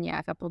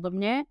 obmedzeniach a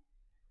podobne.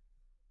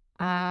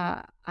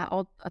 A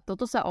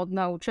toto sa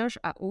odnaučíš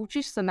a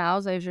učíš sa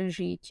naozaj, že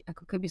žiť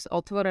ako keby s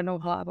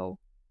otvorenou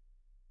hlavou.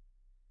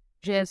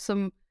 Že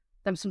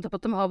tam som to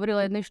potom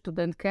hovorila jednej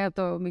študentke a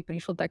to mi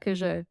prišlo také,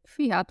 že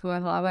fíha, tvoja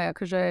hlava je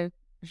akože,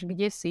 že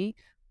kde si?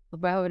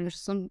 Lebo ja hovorím, že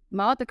som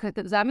mala také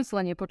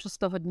zamyslenie počas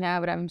toho dňa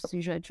a vravím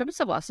si, že čo by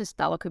sa vlastne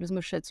stalo, keby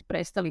sme všetci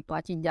prestali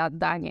platiť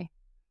dane.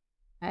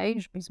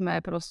 Hej, že by sme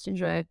proste,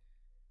 že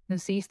ten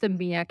systém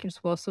by nejakým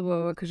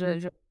spôsobom,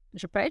 akože,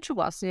 že prečo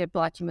vlastne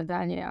platíme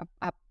dane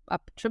a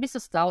čo by sa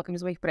stalo, keby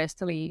sme ich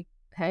prestali,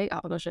 hej,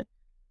 a ono, že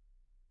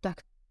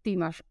tak ty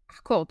máš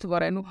ako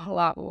otvorenú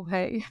hlavu,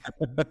 hej.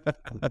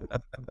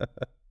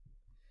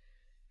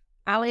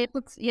 Ale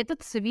je to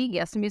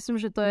cvik, ja si myslím,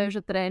 že to je,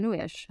 že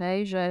trénuješ,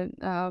 hej, že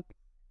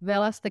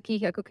veľa z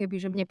takých, ako keby,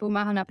 že mne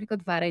pomáha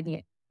napríklad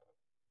varenie,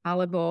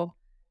 alebo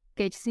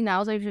keď si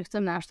naozaj, že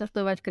chcem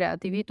naštartovať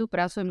kreativitu,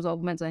 pracujem s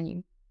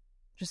obmedzením.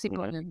 Že si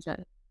poviem,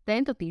 že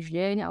tento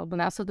týždeň alebo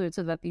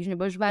následujúce 2 týždne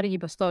budeš variť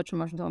iba z toho, čo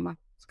máš doma.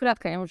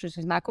 Skrátka, nemôžeš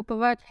si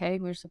nakupovať,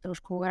 môžeš sa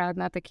trošku hrať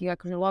na taký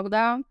akože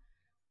lockdown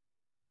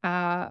a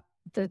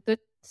to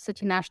sa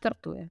ti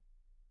naštartuje.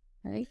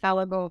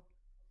 Alebo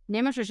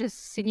nemôžeš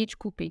si nič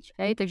kúpiť,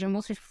 takže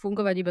musíš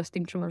fungovať iba s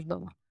tým, čo máš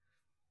doma.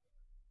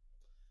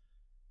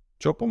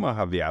 Čo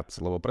pomáha viac?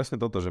 Lebo presne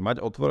toto, že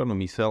mať otvorenú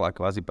myseľ a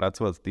kvázi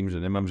pracovať s tým,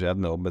 že nemám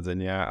žiadne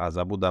obmedzenia a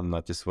zabudám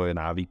na tie svoje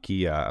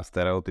návyky a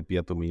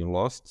stereotypy a tú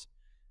minulosť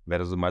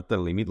versus mať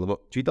ten limit,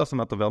 lebo čítal som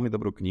na to veľmi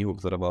dobrú knihu,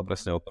 ktorá bola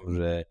presne o tom,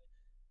 že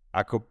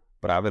ako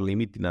práve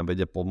limity nám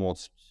vedia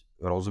pomôcť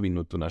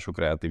rozvinúť tú našu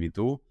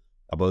kreativitu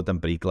a boli tam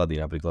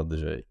príklady, napríklad,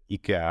 že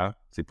IKEA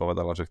si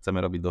povedala, že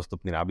chceme robiť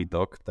dostupný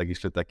nábytok, tak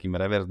išli takým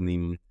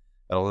reverzným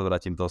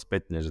rozvratím toho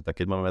spätne, že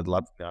tak keď máme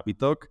lacný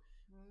nábytok,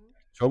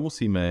 čo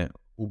musíme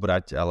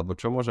ubrať, alebo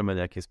čo môžeme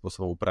nejakým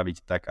spôsobom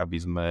upraviť tak, aby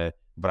sme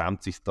v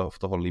rámci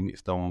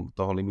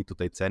toho limitu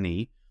tej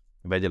ceny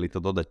vedeli to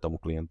dodať tomu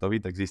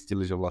klientovi, tak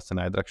zistili, že vlastne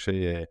najdrahšie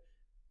je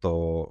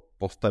to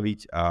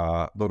postaviť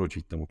a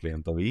doručiť tomu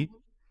klientovi.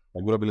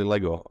 Tak urobili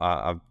Lego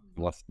a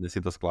vlastne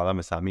si to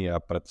skladáme sami a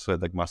preto sú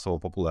je tak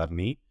masovo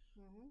populárny.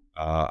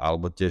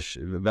 Alebo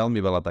tiež veľmi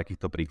veľa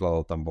takýchto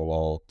príkladov tam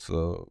bolo od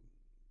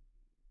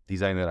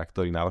dizajnera,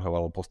 ktorý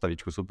navrhoval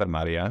postavičku Super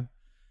Maria,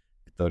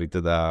 ktorý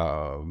teda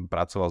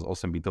pracoval s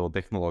 8-bitovou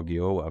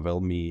technológiou a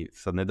veľmi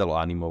sa nedalo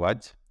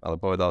animovať, ale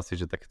povedal si,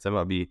 že tak chcem,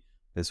 aby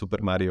ten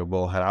Super Mario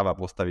bol hravá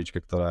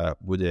postavička, ktorá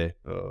bude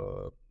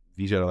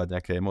vyžarovať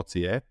nejaké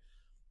emócie.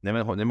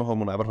 Nemohol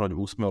mu navrhnúť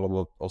úsmev,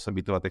 lebo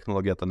 8-bitová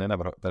technológia to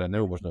teda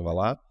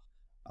neumožňovala,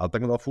 ale tak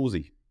mu dal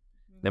fúzy.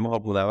 Nemohol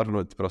mu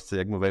navrhnúť proste,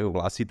 jak mu vejú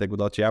vlasy, tak mu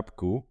dal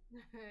čiapku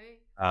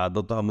a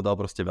do toho mu dal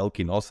proste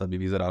veľký nos,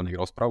 aby vyzeral nejak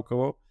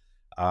rozprávkovo.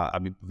 A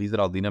aby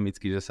vyzeral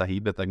dynamicky, že sa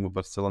hýbe, tak mu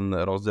proste len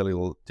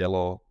rozdelil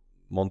telo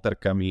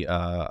monterkami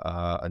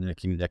a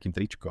nejakým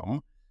tričkom,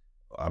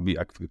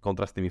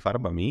 kontrastnými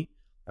farbami.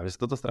 A mne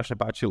sa toto strašne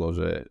páčilo,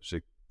 že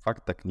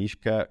fakt tá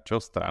knižka, čo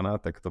strana,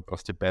 tak to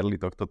proste perly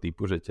tohto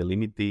typu, že tie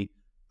limity,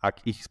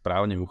 ak ich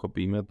správne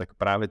uchopíme, tak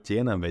práve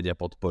tie nám vedia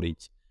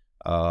podporiť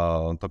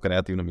to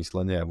kreatívne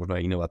myslenie a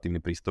možno aj inovatívny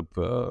prístup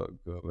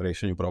k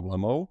riešeniu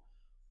problémov.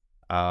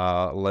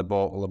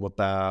 Lebo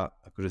tá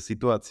akože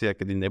situácia,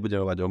 kedy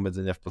nebudeme mať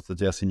obmedzenia, v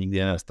podstate asi nikdy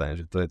nenastane,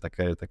 že to je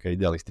taká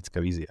idealistická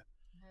vízia.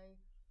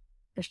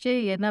 Ešte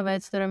jedna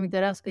vec, ktorá mi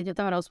teraz, keď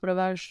tam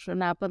rozprávaš,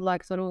 nápadla,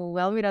 ktorú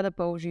veľmi rada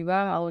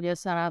používam a ľudia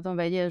sa na tom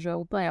vedia, že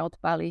úplne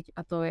odpaliť,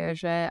 a to je,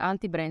 že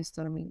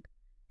anti-brainstorming.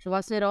 Že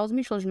vlastne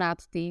rozmýšľaš nad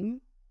tým,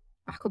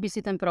 ako by si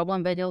ten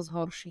problém vedel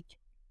zhoršiť.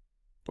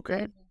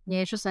 Okay.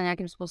 Niečo sa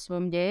nejakým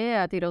spôsobom deje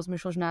a ty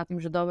rozmýšľaš nad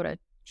tým, že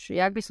dobre,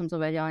 jak by som to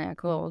vedel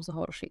nejako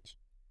zhoršiť.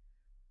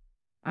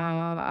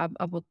 A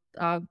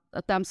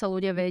tam sa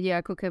ľudia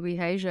vedia ako keby,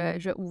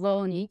 že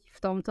uvoľniť v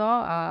tomto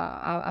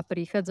a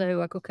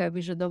prichádzajú ako keby,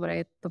 že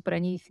dobre, je to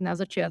pre nich na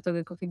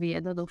začiatok ako keby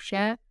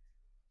jednoduchšie.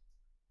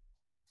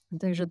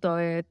 Takže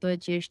to je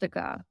tiež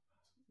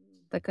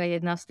taká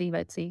jedna z tých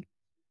vecí,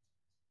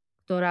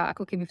 ktorá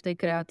ako keby v tej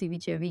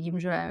kreativite vidím,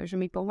 že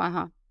mi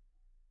pomáha,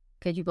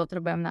 keď ju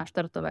potrebujem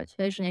naštartovať.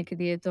 Že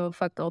niekedy je to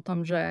fakt o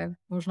tom, že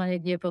možno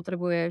niekde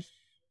potrebuješ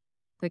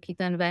taký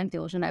ten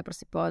ventil, že najprv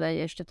si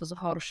povedať, ešte to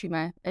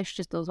zhoršíme.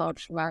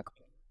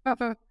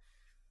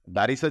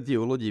 Darí sa ti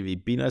u ľudí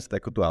vypínať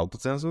takú tú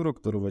autocenzúru,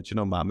 ktorú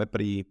väčšinou máme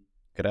pri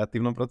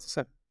kreatívnom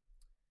procese?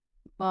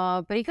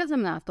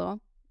 Prichádzam na to,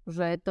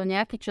 že to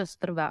nejaký čas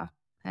trvá.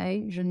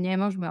 Že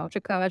nemôžeme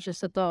očakávať, že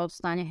sa to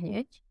stane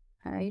hneď.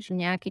 Že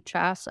nejaký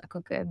čas,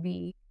 ako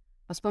keby,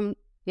 aspoň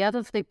ja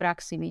to v tej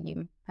praxi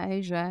vidím,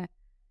 že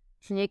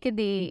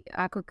niekedy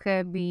ako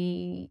keby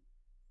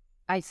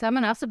aj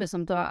sama na sebe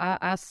som to,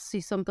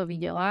 asi som to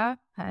videla,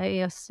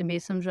 ja si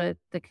myslím, že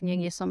tak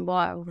niekde som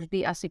bola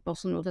vždy asi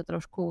posunutá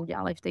trošku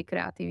ďalej v tej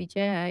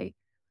kreativite,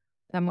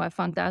 tá moja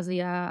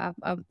fantázia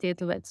a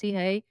tieto veci,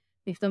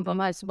 mi v tom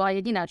pomáha, som bola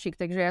jedináčik,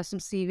 takže ja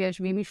som si,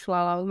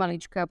 vymýšľala od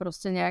malička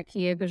proste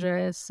nejaký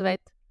akože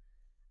svet,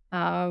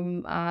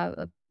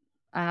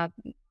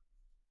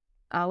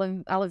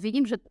 ale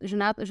vidím, že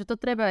to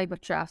treba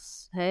iba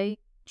čas,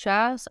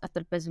 čas a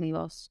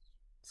trpezlivosť.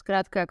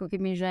 Skrátka, ako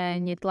keby, že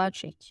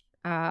netlačiť.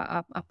 A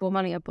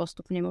pomaly a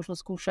postupne možno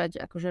skúšať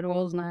akože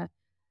rôzne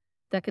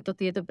takéto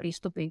tieto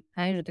prístupy,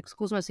 že tak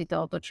skúsme si to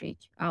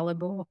otočiť,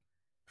 alebo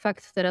fakt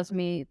teraz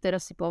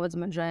si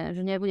povedzme, že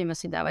nebudeme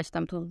si dávať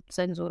tam tú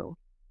cenzúru.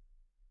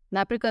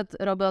 Napríklad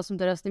robila som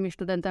teraz s tými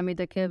študentami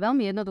také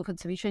veľmi jednoduché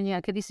cvičenie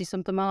a kedysi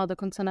som to mala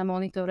dokonca na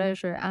monitore,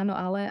 že áno,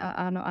 ale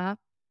a áno a,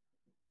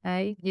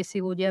 kde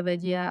si ľudia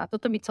vedia, a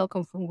toto mi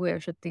celkom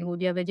funguje, že tí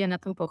ľudia vedia na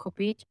tom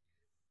pochopiť,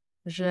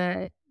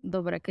 že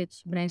dobre,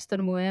 keď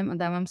brainstormujem a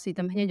dávam si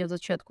tam hneď od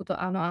začiatku to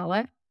áno,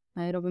 ale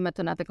robíme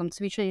to na takom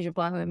cvičení, že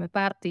plánujeme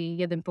party,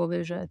 jeden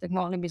povie, že tak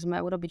mohli by sme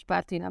urobiť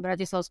party na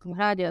Bratislavskom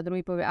hrade a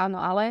druhý povie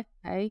áno, ale,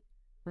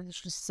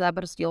 že sa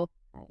zabrzdil.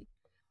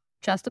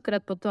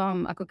 Častokrát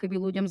potom ako keby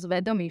ľuďom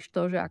zvedomíš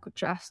to, že ako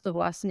často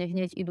vlastne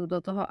hneď idú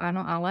do toho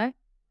áno, ale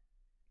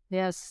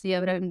Ja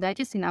vravím,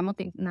 dajte si na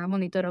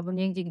monitor alebo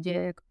niekde, kde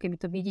ako keby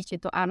to vidíte,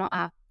 to áno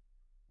a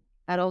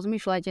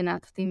rozmýšľajte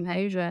nad tým,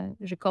 hej,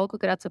 že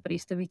koľkokrát sa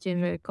pristavíte,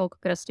 že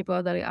koľkokrát ste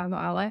povedali áno,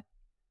 ale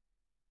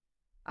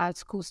a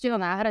skúste ho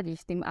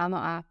nahradiť tým áno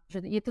a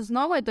že je to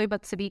znovu, je to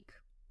iba cvik.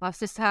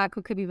 Vlastne sa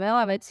ako keby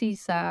veľa vecí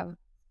sa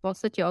v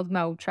podstate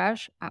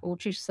odnaučaš a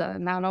učíš sa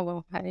na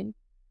novo, hej.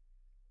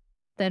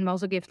 Ten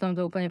mozog je v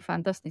tomto úplne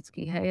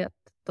fantastický, hej.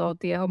 To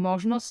tie jeho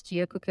možnosti,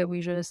 ako keby,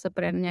 že sa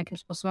nejakým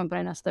spôsobom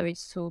prenastaviť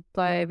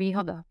to je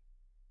výhoda.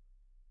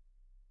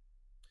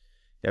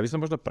 Ja by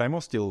som možno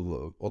premostil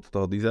od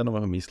toho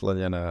dizajnového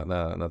myslenia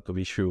na tú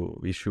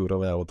vyššiu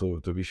úroveň alebo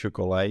tú vyššiu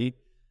kolaj.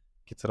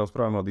 Keď sa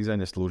rozprávame o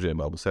dizajne služieb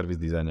alebo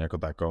service dizajne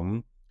ako takom,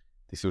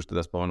 ty si už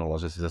teda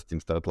spomenula, že si sa s tým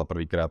stretla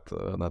prvýkrát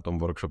na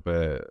tom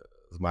workshope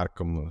s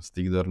Markom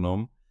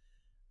Stigdornom.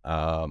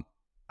 A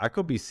ako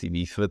by si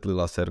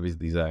vysvetlila service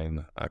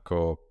design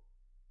ako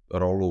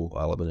rolu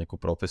alebo nejakú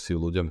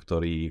profesiu ľuďom,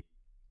 ktorí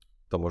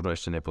to možno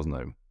ešte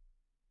nepoznajú?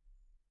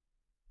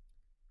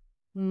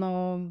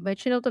 No,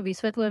 väčšinou to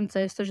vysvetľujem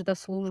cez to, že tá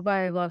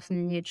služba je vlastne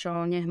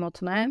niečo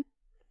nehmotné,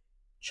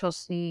 čo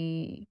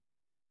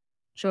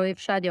je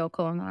všade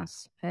okolo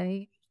nás,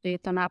 hej. Je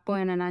to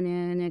napojené na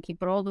nejaký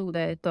produkt,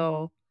 je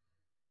to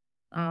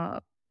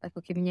ako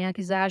keby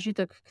nejaký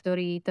zážitok,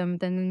 ktorý tam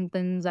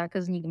ten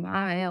zákazník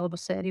má, hej, alebo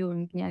sériu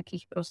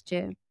nejakých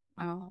proste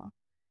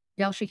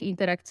ďalších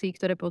interakcií,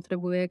 ktoré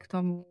potrebuje k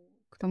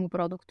tomu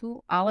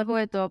produktu. Alebo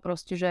je to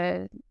proste,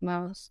 že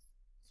má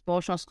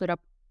spoločnosť, ktorá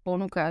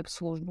ponúka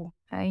službu,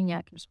 hej,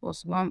 nejakým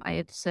spôsobom a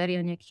je to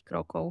séria nejakých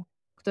krokov,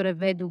 ktoré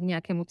vedú k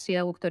nejakému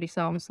cieľu, ktorý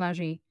sa on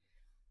snaží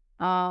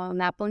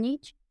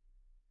naplniť.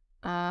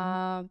 A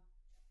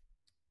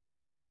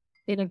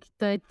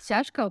to je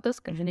ťažká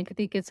otázka, že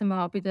niekedy, keď sa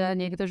ma opýta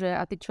niekto, že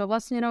a ty čo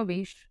vlastne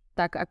robíš,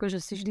 tak akože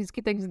si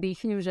vždycky tak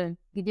vzdýchnem, že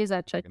kde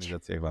začať. V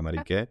organizáciách v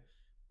Amerike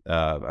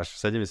až v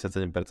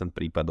 77%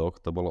 prípadoch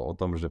to bolo o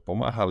tom, že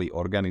pomáhali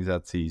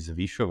organizácii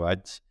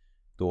zvyšovať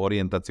tú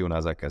orientáciu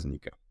na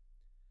zákazníka.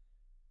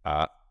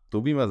 A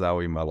tu by ma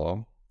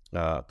zaujímalo,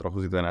 trochu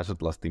si to aj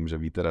načetla s tým, že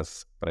vy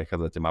teraz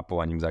prechádzate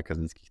mapovaním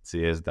zákazníckych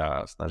ciest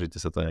a snažíte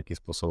sa to nejakým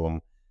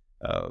spôsobom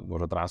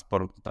možno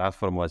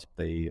transformovať v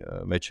tej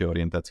väčšej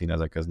orientácii na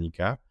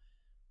zákazníka.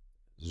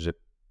 Že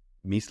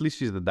myslíš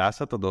si, že dá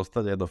sa to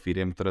dostať aj do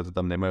firiem, ktoré to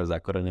tam nemajú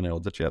zakorenené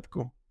od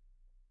začiatku?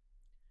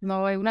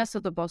 No aj u nás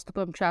sa to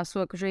postupom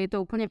času, akože je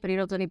to úplne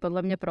prirodzený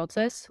podľa mňa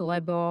proces,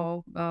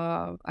 lebo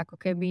ako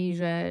keby,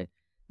 že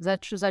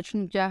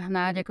začnú ťa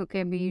hnať, ako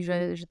keby,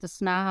 že tá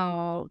snaha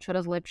o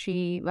čoraz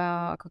lepší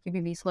ako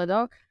keby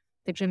výsledok.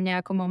 Takže v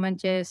nejakom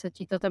momente sa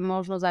ti to tam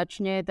možno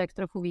začne tak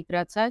trochu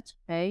vytrácať,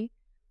 hej.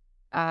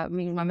 A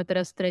my máme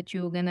teraz 3.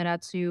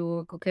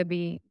 generáciu, ako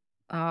keby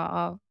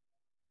a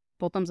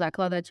potom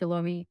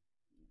zakladateľovi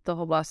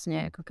toho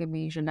vlastne, ako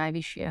keby, že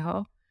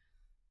najvyššieho.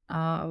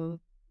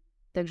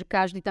 Takže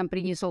každý tam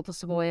priniesol to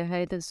svoje,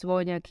 hej, ten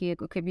svoj nejaký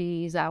ako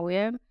keby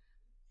záujem.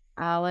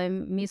 Ale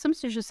myslím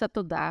si, že sa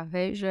to dá,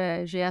 hej,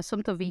 že ja som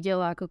to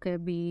videla ako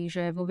keby,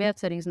 že vo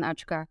viacerých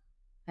značkách,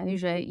 hej,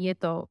 že je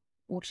to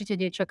určite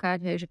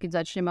nečakať, hej, že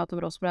keď začneme o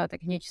tom rozprávať,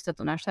 tak hneď sa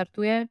to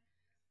naštartuje.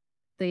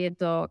 Je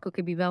to ako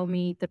keby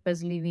veľmi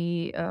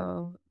trpezlivý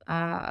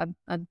a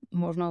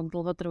možno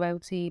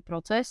dlhotrvajúci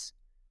proces,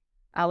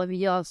 ale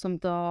videla som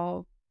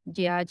to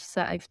diať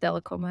sa aj v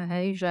telekome,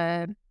 hej,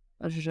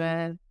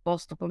 že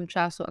postupom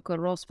času, ako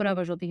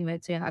rozprávaš o tých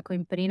veciach,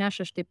 ako im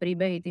prinášaš tie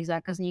príbehy tých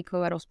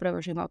zákazníkov a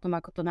rozprávaš im o tom,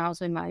 ako to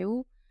naozaj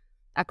majú,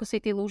 ako si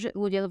tí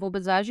ľudia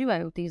vôbec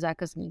zažívajú tých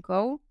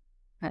zákazníkov,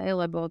 hej,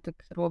 lebo tak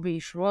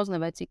robíš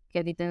rôzne veci,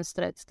 kedy ten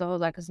stret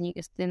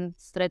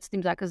s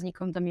tým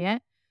zákazníkom tam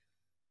je,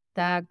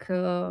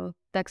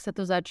 tak sa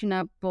to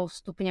začína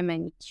postupne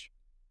meniť.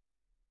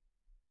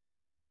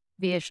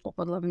 Vieš to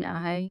podľa mňa,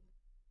 hej?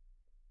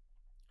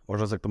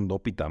 Možno sa k tomu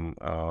dopýtam,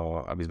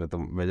 aby sme to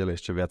vedeli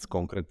ešte viac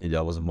konkrétne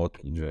ďalej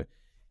zhmotniť, že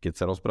keď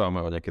sa rozprávame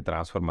o nejakej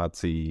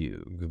transformácii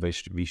k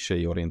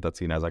vyššej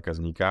orientácii na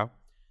zákazníka,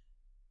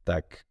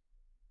 tak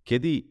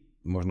kedy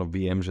možno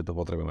viem, že to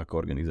potrebujem ako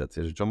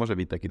organizácia, že čo môže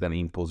byť taký ten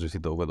impuls, že si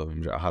to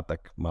uvedomím, že aha,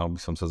 tak mal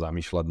by som sa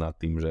zamýšľať nad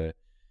tým, že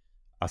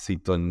asi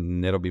to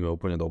nerobíme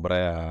úplne dobre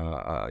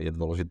a je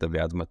dôležité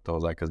viac mať toho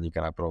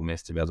zákazníka na prvom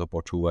mieste, viac ho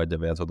počúvať a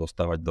viac ho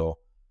dostávať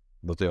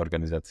do tej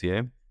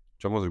organizácie.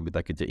 Čo môžu byť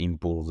také tie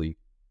impulzy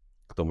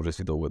k tomu, že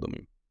si to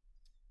uvedomím?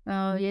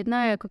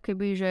 Jedna je ako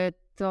keby, že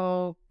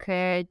to,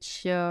 keď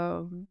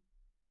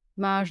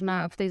máš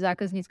v tej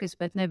zákazníckej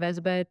spätnej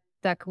väzbe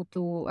takú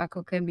tú,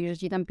 ako keby,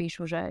 že ti tam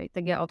píšu, že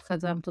tak ja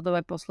odchádzam, to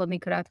je posledný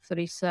krát,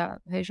 ktorý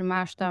sa, hej, že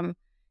máš tam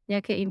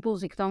nejaké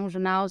impulzy k tomu,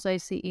 že naozaj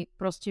si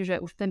proste, že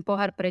už ten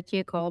pohár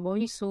pretiekol, lebo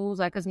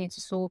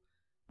zákazníci sú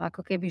ako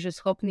keby, že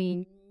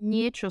schopní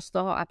niečo z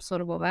toho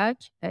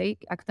absorbovať,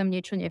 hej, ak tam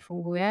niečo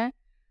nefunguje.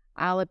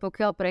 Ale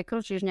pokiaľ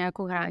prekročíš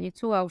nejakú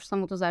hranicu a už sa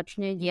mu to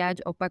začne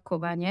diať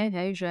opakovane,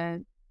 hej, že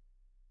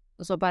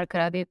zo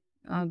párkrát je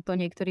to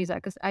niektorý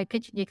zákaz, aj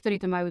keď niektorí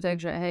to majú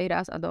tak, že hej,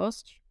 raz a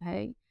dosť,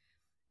 hej,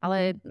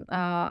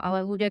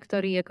 ale ľudia,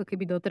 ktorí ako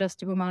keby doteraz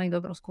s tebou mali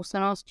dobrú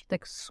skúsenosť,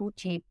 tak sú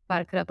ti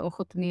párkrát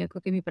ochotní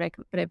ako keby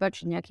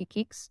prepačiť nejaký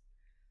kiks.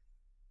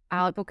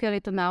 Ale pokiaľ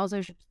je to naozaj,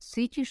 že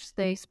cítiš z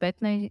tej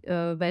spätnej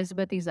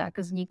väzbe tých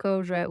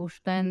zákazníkov, že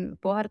už ten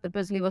pohár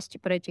trpezlivosti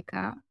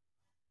preteká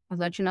a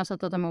začína sa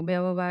to tam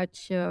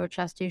objavovať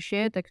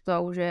častejšie, tak to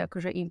už je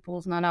akože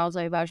impuls na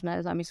naozaj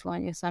vážne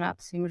zamyslenie sa nad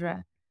tým,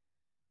 že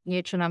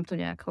niečo nám tu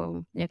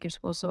nejakým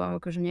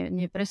spôsobom akože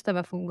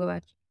neprestáva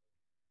fungovať.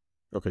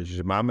 OK,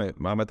 čiže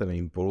máme ten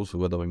impuls,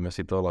 uvedomíme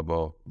si to,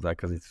 lebo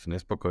zákazníci sú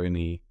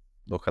nespokojní,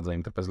 dochádza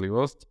im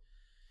trpezlivosť.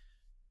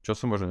 Čo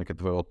sú možno nejaké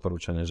tvoje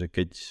odporúčania, že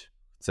keď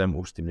chcem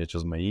už s tým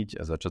niečo zmeniť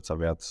a začať sa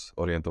viac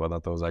orientovať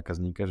na toho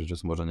zákazníka, že čo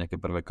sú možno nejaké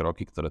prvé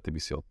kroky, ktoré ty by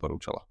si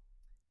odporúčala?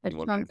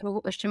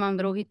 Ešte mám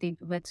druhý typ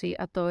veci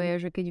a to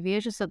je, že keď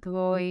vieš, že sa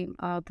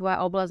tvoja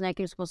oblasť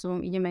nejakým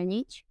spôsobom ide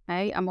meniť,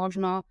 hej, a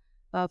možno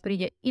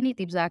príde iný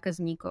typ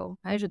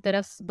zákazníkov, hej, že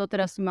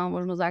doteraz si mal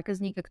možno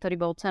zákazníka,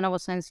 ktorý bol cenovo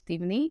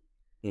senzitívny,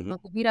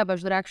 no ty vyrábaš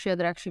drahší a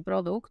drahší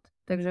produkt,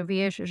 takže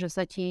vieš, že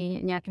sa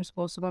ti nejakým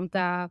spôsobom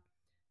tá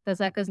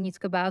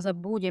zákaznícka báza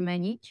bude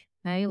meniť,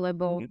 hej,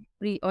 lebo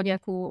o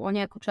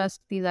nejakú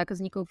časť tých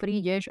zákazníkov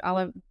prídeš,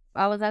 ale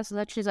zase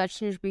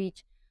začneš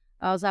byť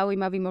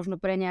zaujímavý možno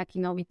pre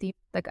nejaký nový typ.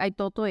 Tak aj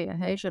toto je,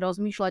 hej, že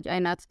rozmýšľať aj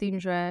nad tým,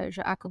 že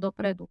ako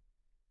dopredu.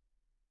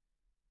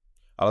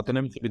 Ale to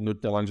nemusí byť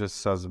nutne len, že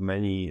sa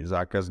zmení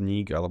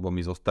zákazník alebo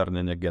mi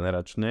zostarne nejak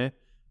generačne,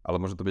 ale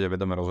môže to byť aj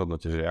vedomé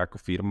rozhodnutie, že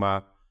ako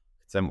firma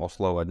chcem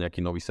oslovovať nejaký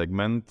nový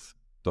segment,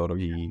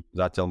 ktorý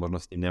zatiaľ možno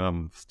s ním nemám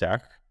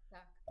vzťah,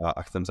 a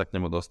chcem sa k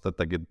nemu dostať,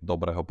 tak je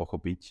dobré ho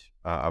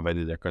pochopiť a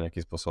vedieť, ako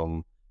nejakým spôsobom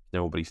k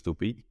nemu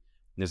pristúpiť.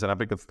 Mne sa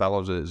napríklad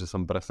stalo, že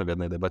som presne v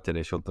jednej debate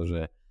riešil to,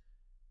 že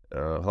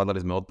hľadali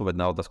sme odpoveď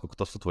na otázku,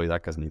 kto sú tvoji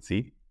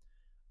zákazníci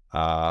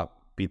a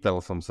pýtal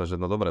som sa, že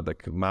no dobre,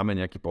 tak máme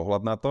nejaký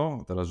pohľad na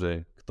to, teda,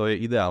 že kto je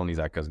ideálny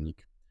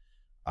zákazník.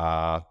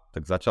 A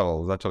tak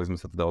začali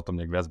sme sa teda o tom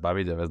nejak viac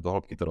baviť a viac do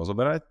hĺbky to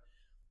rozoberať.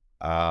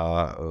 A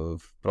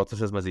v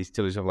procese sme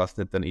zistili, že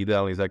vlastne ten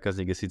ideálny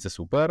zákazník je síce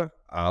super,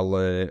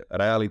 ale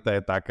realita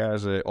je taká,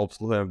 že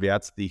obsluhujem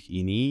viac tých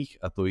iných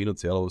a tú inú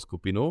cieľovú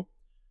skupinu.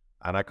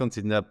 A na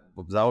konci dňa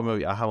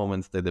zaujímavý aha moment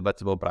v tej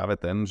debate bol práve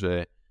ten,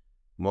 že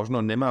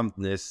možno nemám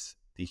dnes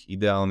tých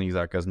ideálnych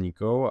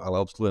zákazníkov,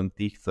 ale obsluhujem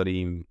tých,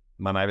 ktorí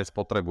ma najviac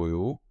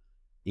potrebujú.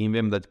 Im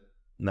viem dať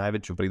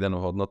najväčšiu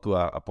pridanú hodnotu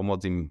a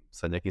pomôcť im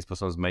sa nejakým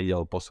spôsobom zmeniť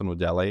alebo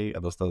posunúť ďalej a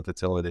dostať do tej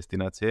cieľovej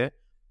destinácie.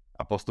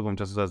 A postupom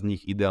času sa z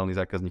nich ideálny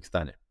zákazník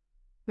stane.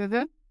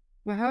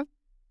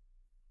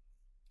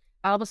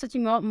 Alebo sa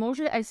ti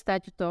môže aj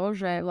stať to,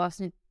 že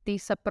vlastne ty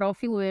sa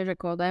profiluješ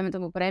ako, dajme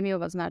tomu,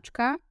 prémiová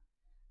značka,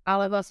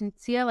 ale vlastne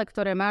ciele,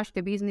 ktoré máš,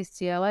 tie biznis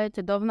ciele,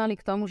 ťa dovnali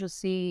k tomu, že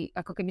si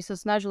ako keby sa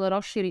snažil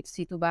rozšíriť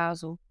si tú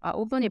bázu. A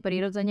úplne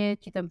prirodzene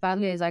ti tam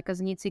padli aj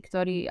zákazníci,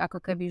 ktorí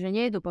ako keby, že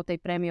nejdu po tej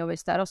prémiovej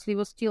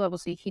starostlivosti,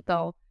 lebo si ich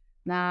chytal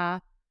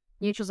na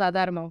niečo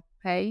zadarmo,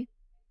 hej?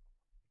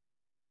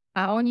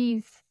 A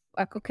oni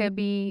ako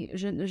keby,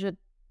 že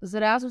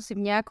zrazu si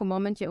v nejakom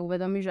momente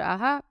uvedomí, že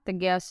aha, tak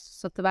ja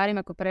sa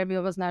tvárim ako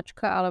prémiová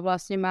značka, ale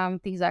vlastne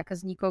mám tých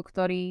zákazníkov,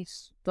 ktorí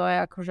to je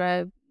akože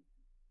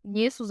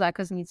nie sú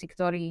zákazníci,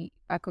 ktorí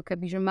ako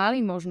keby, že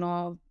mali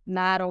možno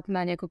nárok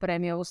na nejakú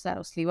prémiovú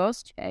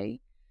starostlivosť,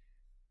 hej,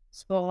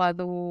 z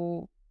pohľadu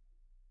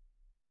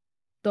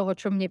toho,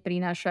 čo mne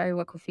prinášajú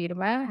ako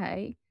firma,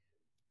 hej,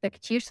 tak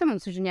tiež sa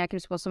musíš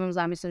nejakým spôsobom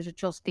zamyslieť, že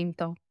čo s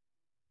týmto.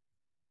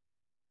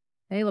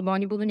 Hej, lebo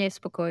oni budú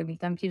nespokojní.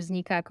 Tam ti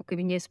vzniká ako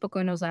keby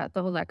nespokojnosť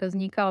toho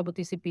zákazníka, lebo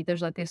ty si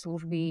pýtaš za tie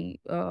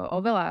služby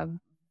oveľa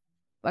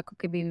ako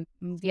keby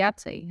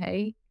viacej,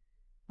 hej.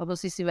 Lebo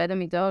si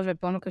vedomý toho, že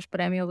ponúkaš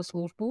prémiovú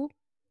službu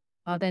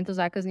a tento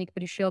zákazník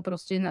prišiel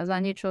proste za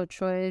niečo,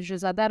 čo je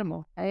že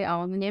zadarmo, hej. A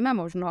on nemá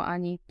možno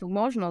ani tú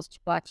možnosť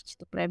platiť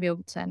tú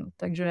prémiovú cenu.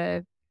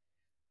 Takže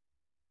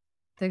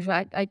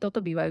aj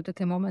toto bývajú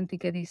také momenty,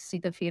 kedy si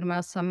tá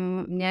firma sa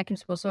nejakým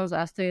spôsobom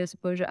zastaví a si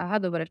povie, že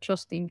aha, dobre, čo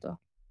s týmto?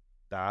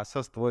 Dá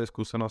sa z tvojej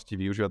skúsenosti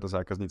využívať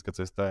tá zákaznícka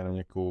cesta aj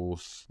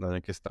na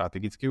nejaké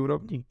strategické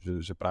úrovni?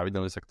 Že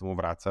pravidelne sa k tomu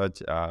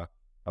vrácať a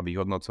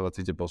vyhodnocovať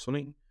si tie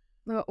posuny?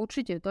 No,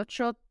 určite. To,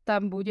 čo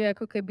tam bude,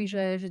 ako keby,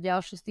 že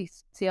ďalšie z tých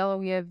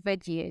cieľov je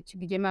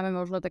vedieť, kde máme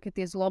možno také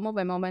tie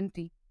zlomové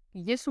momenty.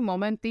 Kde sú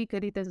momenty,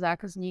 kedy ten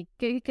zákazník,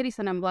 kedy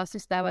sa nám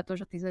vlastne stáva to,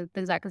 že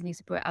ten zákazník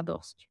si povie a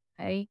dosť.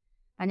 Hej?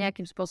 A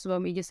nejakým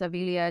spôsobom ide sa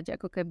vyliať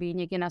ako keby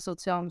niekde na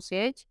sociálnu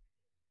sieť,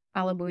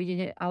 alebo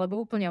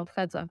úplne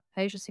odchádza.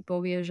 Hej, že si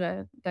povie,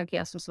 že tak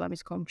ja som s vami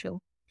skončil.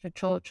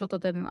 Že čo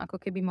to ten ako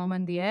keby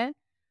moment je.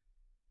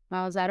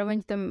 A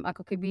zároveň tam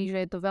ako keby,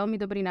 že je to veľmi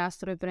dobrý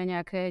nástroj pre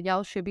nejaké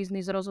ďalšie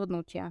biznis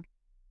rozhodnutia.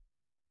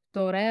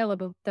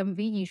 Lebo tam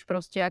vidíš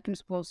proste, akým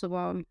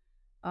spôsobom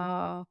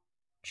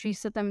či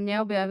sa tam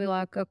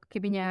neobjavila ako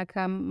keby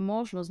nejaká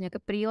možnosť,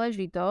 nejaká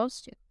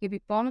príležitosť,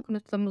 keby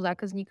ponúknuť tomu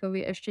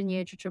zákazníkovi ešte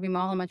niečo, čo by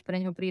mohlo mať pre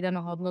neho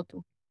pridanú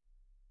hodnotu.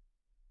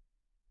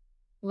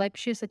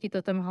 Lepšie sa ti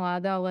to tam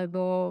hľadá,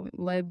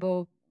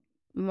 lebo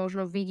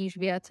možno vidíš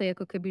viacej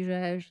ako keby, že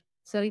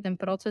celý ten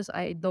proces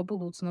aj do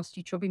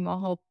budúcnosti, čo by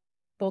mohol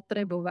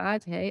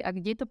potrebovať, hej, a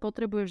kde to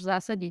potrebuješ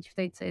zasadiť v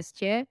tej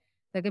ceste,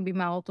 tak aby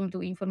mal o tom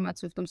tú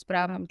informáciu v tom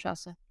správnom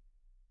čase.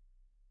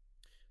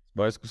 Z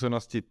mojej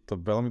skúsenosti to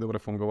veľmi dobre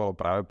fungovalo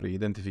práve pri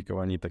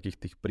identifikovaní takých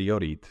tých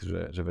priorít,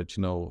 že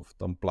väčšinou v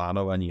tom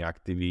plánovaní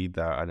aktivít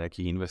a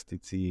nejakých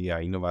investícií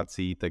a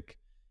inovácií, tak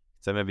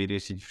chceme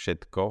vyriešiť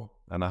všetko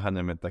a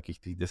naháňame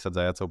takých tých 10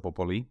 zajacov po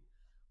poli,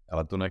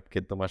 ale tu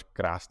keď to máš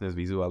krásne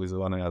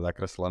zvizualizované a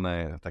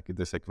zakreslené v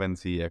takej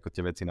sekvencii, ako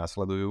tie veci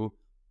nasledujú,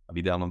 a v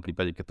ideálnom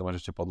prípade, keď to máš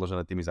ešte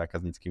podložené tými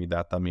zákazníckymi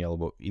dátami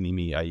alebo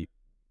inými aj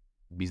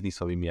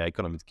biznisovými a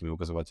ekonomickými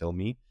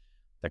ukazovateľmi,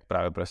 tak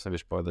práve presne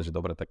vieš povedať, že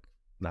dobre, tak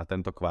na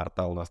tento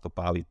kvartál nás to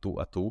páli tu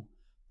a tu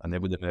a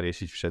nebudeme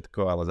riešiť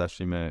všetko, ale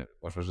začneme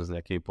možno s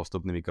nejakými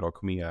postupnými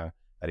krokmi a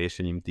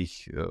riešením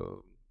tých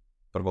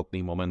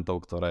prvotných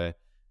momentov, ktoré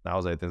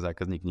naozaj ten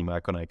zákazník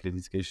vníma ako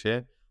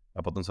najkritickejšie a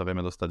potom sa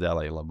vieme dostať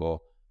ďalej,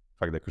 lebo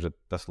fakt akože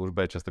tá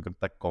služba je častokrát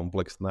tak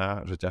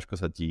komplexná, že ťažko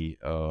sa ti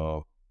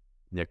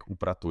nejak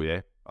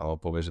upratuje, alebo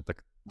povie, že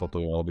tak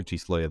toto je malo byť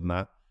číslo 1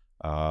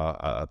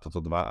 a toto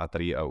 2 a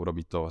 3 a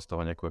urobiť to z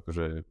toho nejakú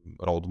akože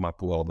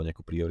roadmapu alebo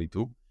nejakú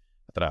prioritu,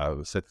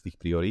 teda set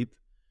tých priorít.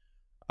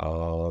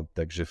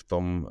 Takže v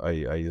tom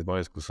aj z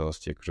mojej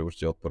skúsenosti akože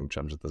určite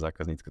odporúčam, že tá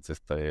zákaznícka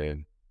cesta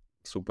je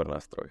super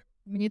nástroj.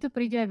 Mne to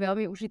príde aj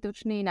veľmi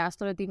užitočný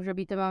nástroj tým, že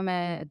by to máme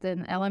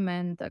ten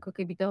element ako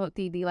keby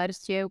tých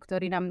dealerstiev,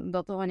 ktorí nám do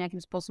toho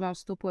nejakým spôsobom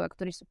vstupujú a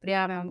ktorí sú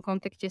priamo v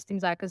kontakte s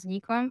tým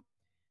zákazníkom.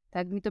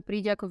 Tak mi to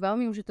príde ako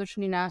veľmi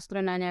užitočný nástroj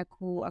na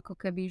nejakú, ako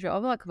keby, že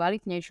oveľa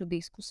kvalitnejšiu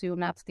diskusiu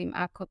nad tým,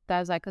 ako tá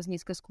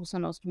zákaznícka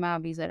skúsenosť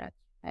má vyzerať.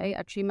 Hej?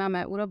 A či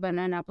máme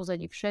urobené na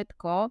pozadí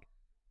všetko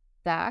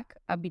tak,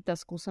 aby tá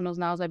skúsenosť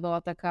naozaj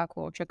bola taká,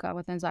 ako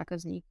očakáva ten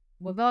zákazník.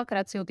 Bo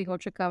veľakrát si o tých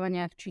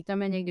očakávaniach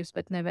čítame niekde v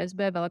spätnej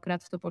väzbe,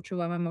 veľakrát to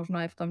počúvame možno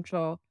aj v tom,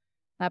 čo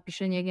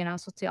napíše niekde na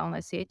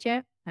sociálne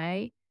siete.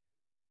 Hej?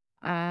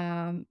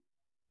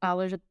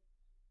 Ale že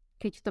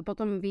keď to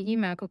potom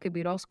vidíme ako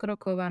keby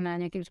rozkrokované,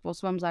 nejakým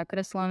spôsobom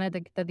zakreslené,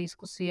 tak tá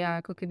diskusia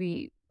ako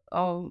keby,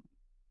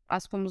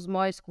 aspoň z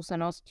mojej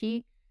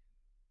skúsenosti,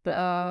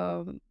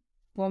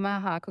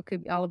 pomáha ako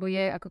keby, alebo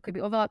je ako keby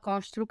oveľa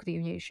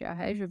konštruktívnejšia,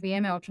 hej? Že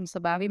vieme, o čom sa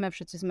bavíme,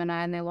 všetci sme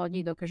na jednej lodi,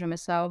 dokážeme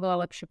sa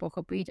oveľa lepšie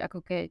pochopiť, ako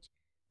keď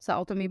sa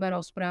o tom iba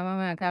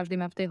rozprávame a každý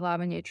má v tej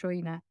hlave niečo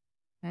iné.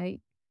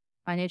 Hej?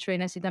 A niečo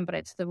iné si tam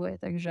predstavuje,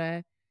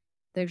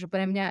 Takže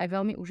pre mňa je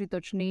veľmi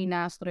užitočný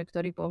nástroj,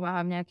 ktorý pomáha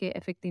v nejakej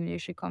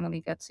efektívnejšej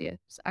komunikácie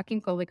s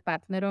akýmkoľvek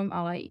partnerom,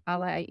 ale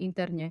aj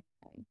interne,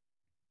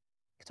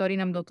 ktorý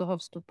nám do toho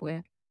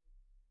vstupuje.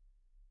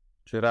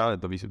 Čiže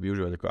reálne to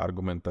využívať ako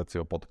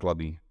argumentáciu,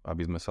 podklady,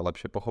 aby sme sa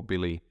lepšie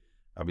pochopili,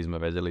 aby sme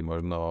vedeli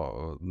možno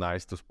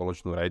nájsť tú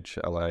spoločnú reč,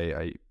 ale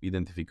aj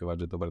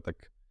identifikovať, že dobre,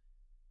 tak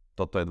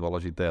toto je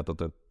dôležité a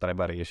toto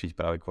treba riešiť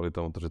práve kvôli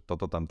tomu, že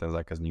toto tam ten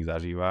zákazník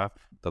zažíva.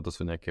 Toto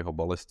sú nejakého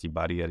bolesti,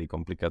 bariéry,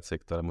 komplikácie,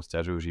 ktoré mu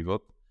sťažujú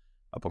život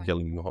a pokiaľ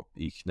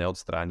ich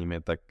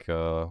neodstránime, tak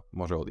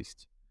môže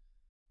odísť.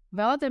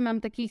 Veľa tam mám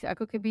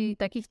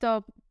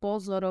takýchto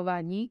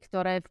pozorovaní,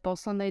 ktoré v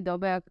poslednej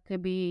dobe ako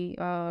keby,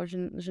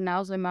 že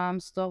naozaj mám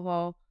z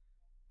toho,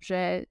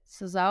 že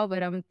sa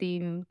zaoberám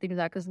tým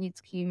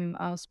zákazníckým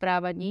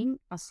správaním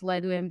a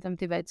sledujem tam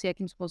tie veci,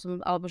 akým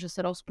spôsobom, alebo že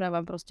sa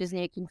rozprávam proste s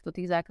niekým, kto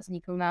tých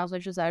zákazníkov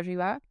naozaj že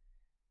zažíva.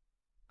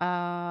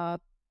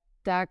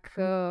 Tak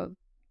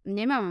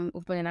nemám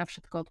úplne na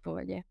všetko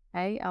odpovede,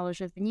 hej? Ale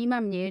že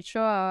vnímam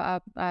niečo a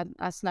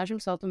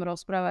snažím sa o tom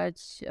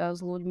rozprávať s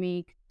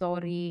ľuďmi,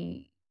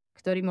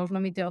 ktorí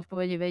možno mi tie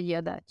odpovede vedia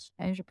dať,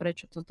 hej? Že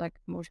prečo to tak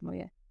možno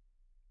je.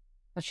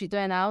 A či to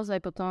je naozaj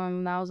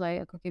potom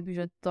ako keby,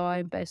 že to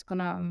MPS-ko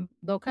nám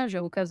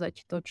dokáže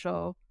ukázať to, čo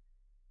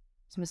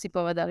sme si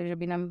povedali, že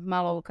by nám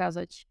malo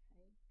ukázať.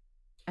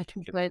 A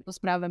či to je to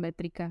správna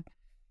metrika.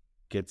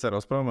 Keď sa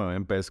rozprávame o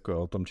MPS-ku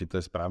a o tom, či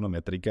to je správna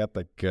metrika,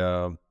 tak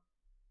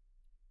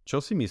čo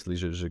si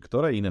myslíš, že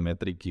ktoré iné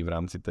metriky v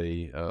rámci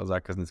tej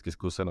zákazníckej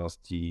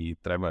skúsenosti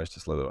treba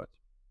ešte sledovať?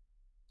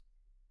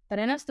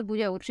 Pre nás to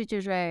bude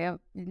určite,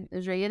 že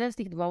jeden z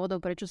tých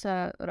dôvodov, prečo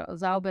sa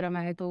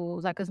zaoberáme aj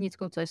tú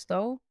zákazníckou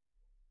cestou,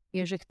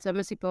 je, že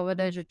chceme si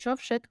povedať, že čo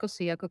všetko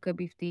si ako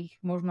keby v tých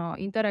možno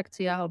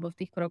interakciách alebo v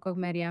tých krokoch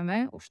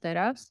meriame už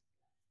teraz,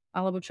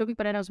 alebo čo by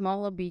pre nás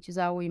mohlo byť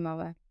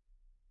zaujímavé.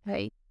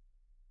 Hej.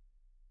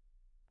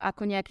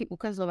 Ako nejaký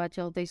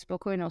ukazovateľ tej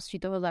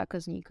spokojnosti toho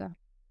zákazníka.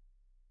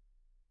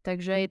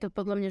 Takže je to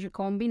podľa mňa, že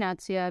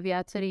kombinácia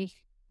viacerých.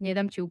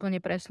 Nedám ti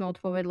úplne presnú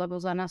odpoveď, lebo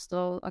za nás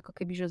to ako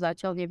keby, že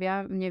zatiaľ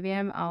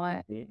neviem,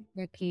 ale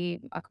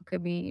nejaký, ako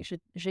keby,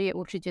 že je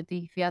určite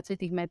viacej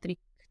tých metrík,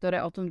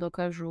 ktoré o tom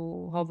dokážu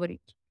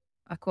hovoriť,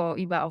 ako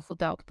iba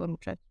ochota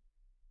odporúčať.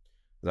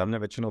 Za mňa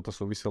väčšinou to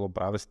súviselo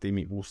práve s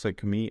tými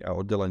úsekmi a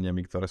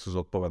oddeleniami, ktoré sú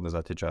zodpovedné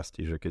za tie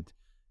časti, že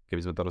keby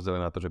sme to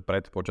rozdelili na to, že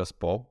pred, počas,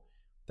 po,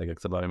 tak ak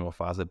sa bavíme o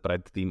fáze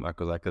pred tým,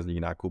 ako zákazník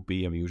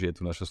nakúpi a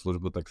využije tú našu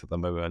službu, tak sa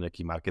tam bavíme o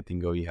nejakých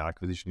marketingových a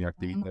akvizičných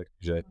aktivitách,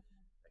 že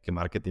také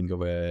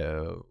marketingové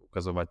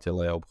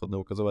ukazovatele a obchodné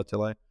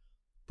ukazovatele.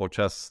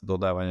 počas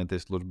dodávania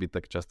tej služby,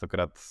 tak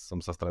častokrát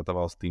som sa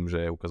stretával s tým,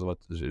 že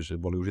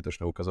boli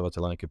užitočné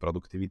ukazovatele nejaké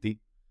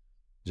produktivity,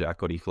 že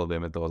ako rýchlo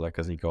vieme toho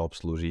zákazníka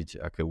obslúžiť,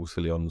 aké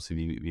úsilie on musí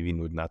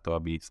vyvinúť na to,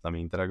 aby s nami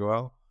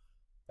interagoval.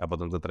 A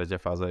potom tá tretia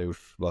fáza je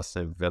už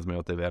vlastne viac menej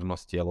o tej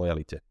vernosti a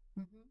lojalite.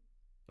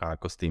 A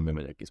ako s tým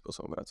vieme nejakým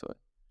spôsobom pracovať.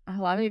 A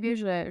hlavne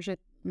vieš,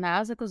 že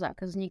nás ako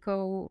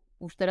zákazníkov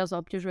už teraz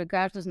obťažuje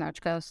každá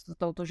značka s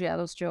touto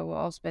žiadosťou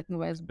o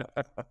spätnú väzbu.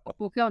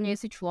 Pokiaľ nie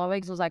si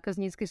človek zo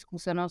zákazníckej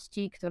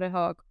skúsenosti,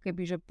 ktorého ako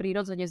keby že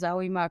prirodzene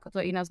zaujíma, ako to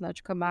iná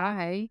značka má,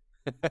 hej,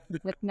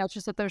 na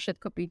čo sa to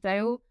všetko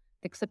pýtajú,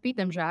 tak sa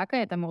pýtam, že aká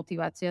je tá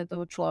motivácia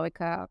toho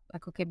človeka,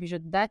 ako keby že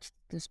dať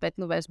tú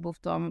spätnú väzbu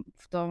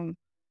v tom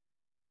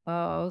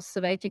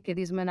svete,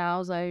 kedy sme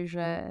naozaj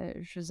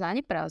že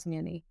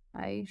zaneprázdnení,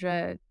 hej, že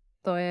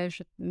to je,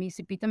 že my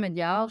si pýtame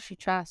ďalší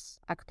čas.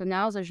 Ak to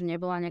naozaj, že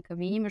nebola nejaká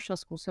výnimočná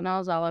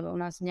skúsenosť, alebo u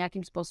nás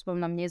nejakým spôsobom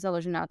nám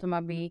nezáleží na tom,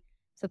 aby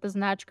sa tá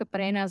značka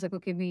pre nás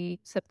ako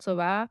keby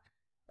srdcová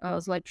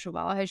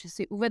zlepšovala. Hej, že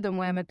si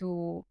uvedomujeme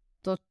to,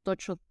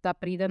 čo tá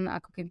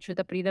prídaná, ako keby, čo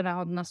je tá prídaná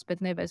hodnota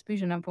spätnej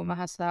väzby, že nám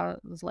pomáha sa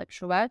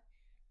zlepšovať,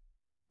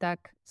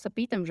 tak sa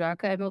pýtam, že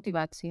aká je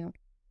motivácia.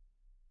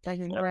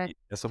 Takže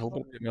ja som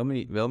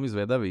veľmi, veľmi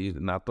zvedavý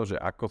na to,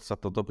 že ako sa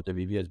toto bude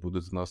vyvíjať v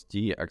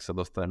budúcnosti, ak sa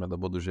dostaneme do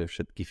bodu, že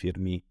všetky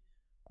firmy,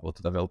 alebo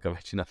teda veľká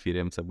väčšina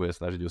firiem sa bude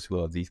snažiť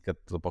usilovať získať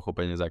to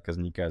pochopenie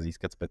zákazníka a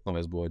získať spätnú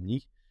väzbu od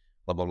nich,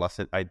 lebo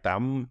vlastne aj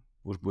tam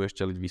už budeš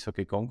čeliť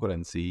vysokej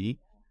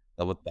konkurencii,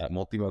 lebo tá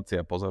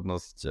motivácia a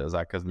pozornosť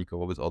zákazníkov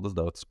vôbec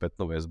odozdávať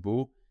spätnú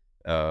väzbu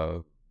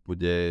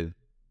bude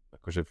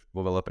akože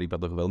vo veľa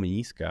prípadoch veľmi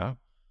nízka.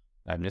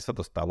 Aj mne sa to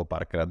stalo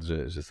párkrát,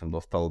 že som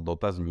dostal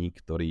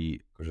dotazník,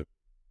 ktorý, akože,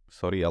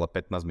 sorry, ale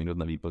 15 minút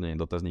na vyplnenie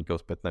dotazníkov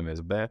v spätnej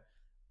väzbe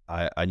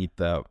a ani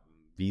tá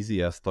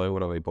vízia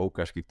 100-eurovej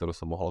poukážky, ktorú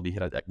som mohol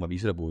vyhrať, ak ma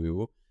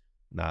vyžrebujú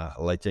na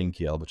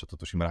letenky, alebo čo to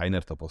tuším,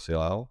 Rainer to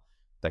posielal,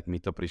 tak mi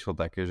to prišlo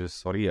také, že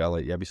sorry,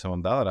 ale ja by som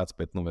vám dal rád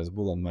spätnú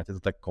väzbu, len máte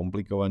to tak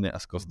komplikovane a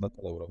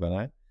skostnatele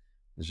urobené,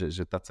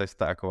 že tá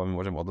cesta, ako vám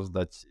môžem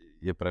odozdať,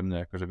 je pre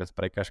mňa akože viac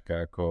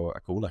prekažka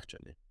ako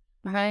uľahčenie.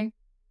 Hej.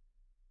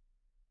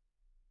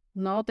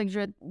 No,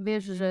 takže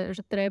vieš,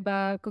 že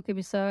treba ako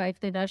keby sa aj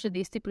v tej našej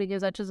disciplíne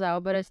začať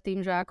zaoberať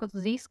tým, že ako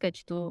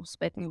získať tú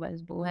spätnú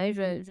väzbu, hej,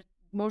 že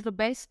možno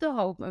bez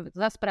toho,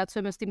 zase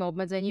pracujeme s tým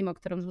obmedzením, o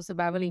ktorom sme sa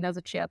bavili na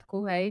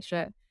začiatku, hej, že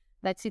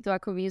dať si to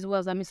ako výzvu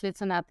a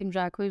zamyslieť sa nad tým,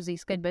 že ako ju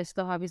získať bez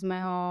toho, aby sme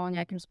ho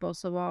nejakým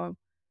spôsobom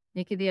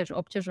niekedy až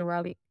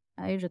obťažovali,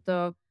 hej, že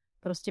to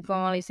proste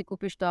pomaly si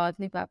kúpiš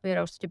toaletný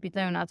papier a už te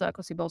pýtajú na to,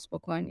 ako si bol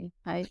spokojný,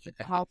 hej,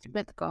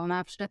 všetko,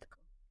 na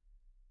všetko.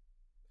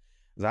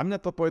 Za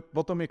mňa to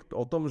potom je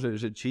o tom,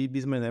 že či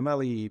by sme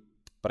nemali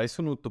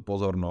presunúť tú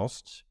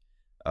pozornosť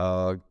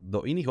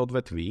do iných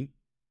odvetví,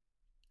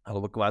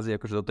 alebo kvázi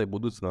akože do tej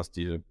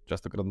budúcnosti, že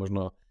častokrát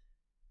možno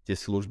tie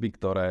služby,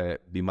 ktoré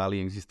by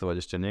mali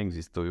existovať, ešte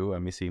neexistujú a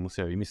my si ich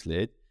musíme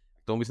vymyslieť.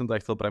 K tomu by som to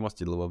aj chcel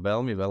premostiť, lebo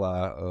veľmi veľa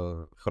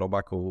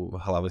chrobákov v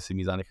hlave si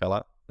mi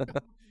zanechala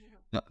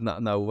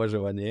na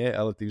uvažovanie,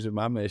 ale tým, že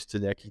máme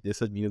ešte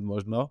nejakých 10 minút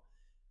možno,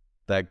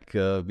 tak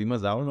by ma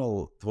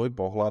zaujímal tvoj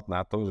pohľad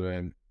na to, že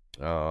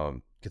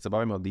keď sa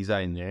bavíme o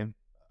dizajne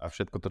a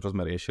všetko to, čo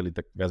sme riešili,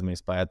 tak viac menej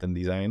spája ten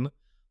dizajn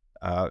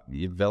a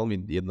je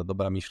veľmi jedna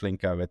dobrá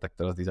myšlienka a veta,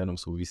 ktorá s dizajnom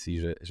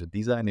súvisí, že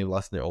dizajn je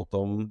vlastne o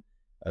tom,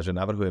 že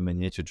navrhujeme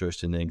niečo, čo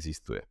ešte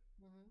neexistuje.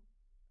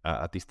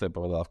 A ty si to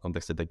povedala v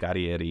kontexte tej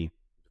kariéry.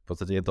 V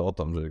podstate je to o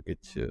tom, že keď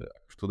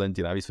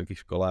študenti na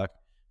vysokých školách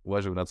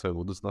uvažujú nad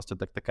svojou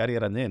budúcnosťou, tak tá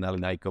kariéra nie je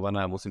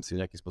nalinajkovaná a musím si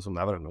ju nejakým spôsobom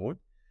navrhnúť.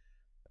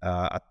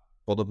 A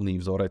podobný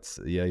vzorec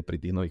je aj pri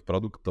tých nových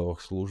produktoch,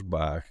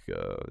 službách,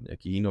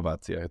 nejakých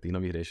inováciách, tých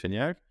nových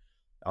riešeniach.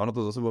 A ono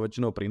to zo sebou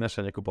väčšinou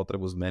prináša nejakú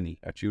potrebu zmeny.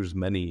 A či už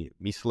zmeny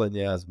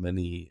myslenia,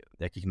 zmeny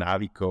nejakých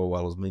návykov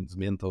alebo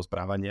zmien toho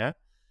správania.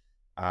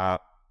 A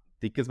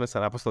ty, keď sme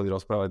sa naposledy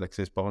rozprávali, tak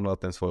si spomenula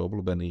ten svoj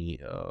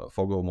obľúbený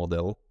Fogov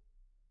model.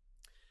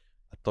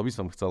 A to by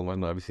som chcel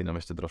možno, aby si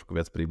nám ešte trošku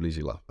viac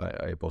priblížila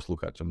aj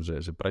poslucháčom,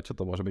 že prečo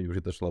to môže byť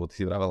užitočné, lebo ty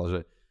si vravala, že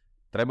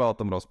treba o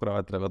tom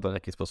rozprávať, treba to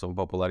nejakým spôsobom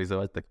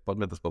popularizovať, tak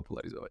poďme to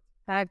spopularizovať.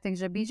 Tak,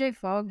 takže BJ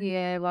Fogg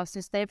je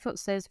vlastne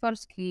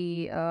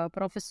stanfordský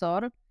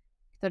profesor,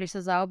 ktorý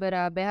sa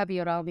zaoberá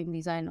behaviorálnym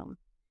dizajnom.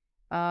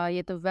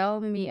 Je to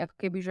veľmi, ako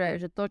keby,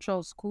 že to,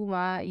 čo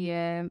skúma,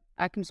 je,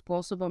 akým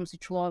spôsobom si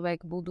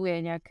človek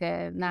buduje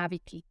nejaké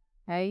návyky.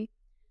 Hej?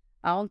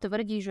 A on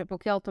tvrdí, že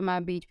pokiaľ to má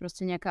byť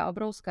proste nejaká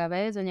obrovská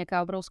vec a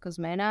nejaká obrovská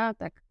zmena,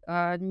 tak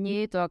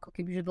nie je to ako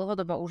keby, že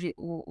dlhodobo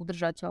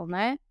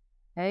udržateľné.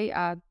 Hej,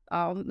 a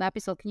on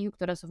napísal knihu,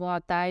 ktorá sa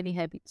volá Tiny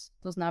Habits.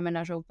 To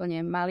znamená, že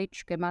úplne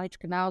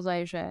maličké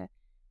naozaj,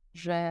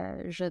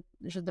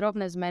 že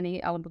drobné zmeny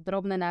alebo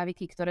drobné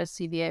návyky, ktoré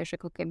si vieš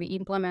ako keby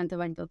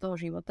implementovať do toho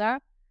života.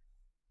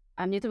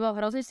 A mne to bolo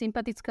hrozne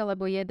sympatické,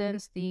 lebo jeden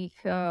z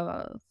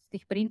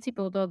tých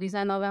princípov toho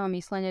dizajnového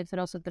myslenia,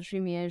 ktorého sa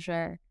držím, je, že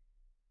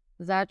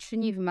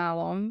začni v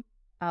malom,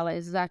 ale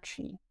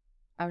začni.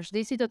 A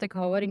vždy si to tak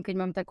hovorím, keď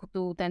mám takú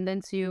tú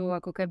tendenciu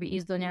ako keby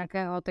ísť do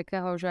nejakého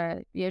takého,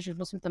 že ježiš,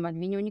 musím to mať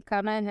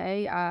vyňuňkané, hej,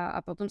 a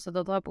potom sa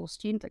do toho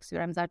pustím, tak si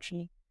vrám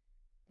začni.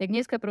 Tak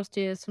dneska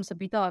proste som sa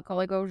pýtala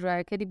kolegov,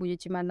 že kedy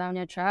budete mať na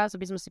mňa čas,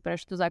 aby sme si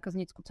prešli tú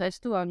zákaznícku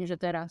cestu a oni, že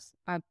teraz.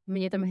 A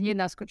mne tam hneď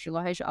naskočilo,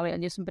 hej, že ale ja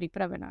nie som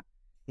pripravená.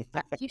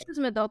 A išli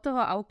sme do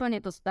toho a úplne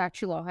to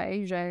stačilo,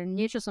 hej, že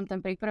niečo som tam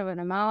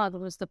pripravené mala, a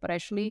sme to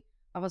prešli.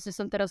 A vlastne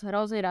som teraz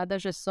hrozne rada,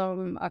 že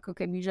som ako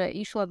keby, že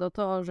išla do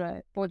toho,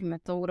 že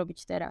poďme to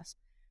urobiť teraz.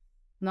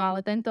 No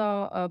ale tento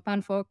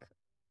pán Fok,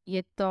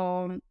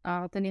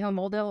 ten jeho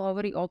model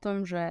hovorí o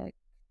tom, že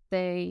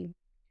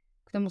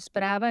k tomu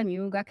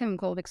správaniu, k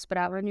akémukoľvek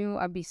správaniu,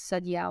 aby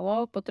sa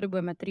dialo,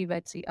 potrebujeme 3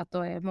 veci. A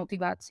to je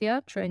motivácia,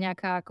 čo je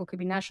nejaká ako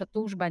keby naša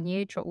túžba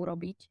niečo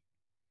urobiť.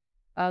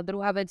 A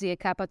druhá vec je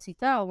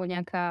kapacita, alebo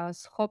nejaká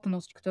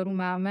schopnosť, ktorú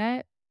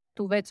máme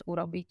tú vec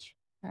urobiť.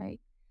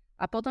 Hej.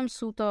 A potom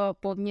sú to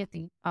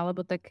podnety,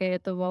 alebo také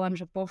to volám,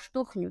 že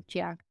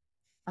poštuchnutia.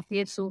 A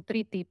tie sú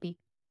 3 typy,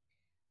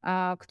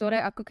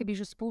 ktoré ako keby,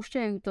 že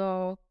spúšťajú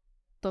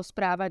to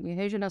správanie,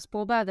 hej, že nás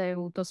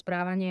pobádajú to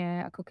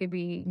správanie ako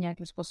keby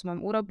nejakým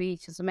spôsobom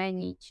urobiť,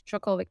 zmeniť,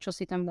 čokoľvek, čo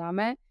si tam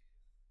dáme.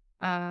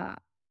 A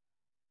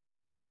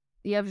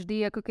ja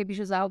vždy ako keby,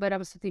 že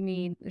zaoberám sa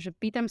tými, že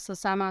pýtam sa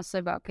sama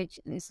seba,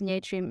 keď s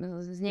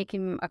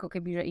niekým ako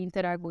keby, že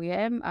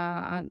interagujem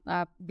a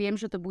viem,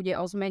 že to bude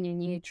o zmene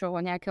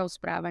nejakého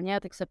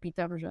správania, tak sa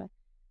pýtam, že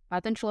má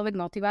ten človek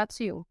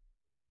motiváciu?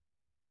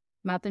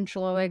 Má ten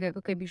človek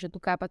ako keby, že tú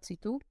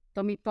kapacitu?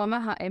 To mi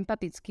pomáha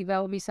empaticky,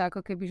 veľmi sa ako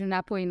keby, že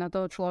napojí na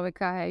toho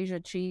človeka, hej,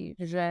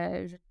 že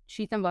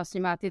či tam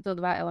vlastne má tieto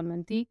 2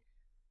 elementy.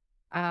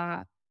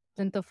 A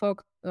tento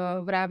Fok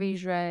vraví,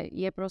 že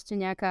je proste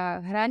nejaká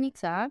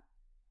hranica,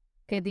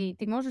 kedy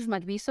ty môžeš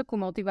mať vysokú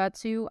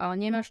motiváciu, ale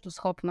nemáš tú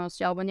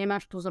schopnosť alebo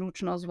nemáš tú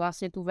zručnosť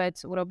vlastne tú vec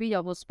urobiť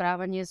alebo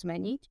správanie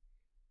zmeniť,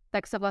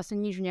 tak sa vlastne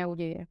nič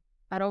neudeje.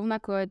 A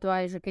rovnako je to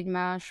aj, že keď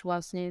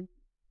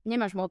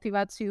nemáš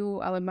motiváciu,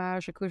 ale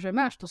máš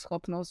tú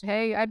schopnosť,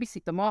 hej, aj by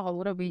si to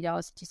mohol urobiť,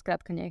 ale si ti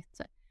skrátka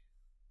nechce.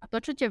 A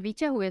to, čo ťa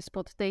vyťahuje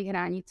spod tej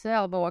hranice,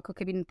 alebo ako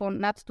keby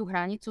nad tú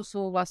hranicu,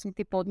 sú vlastne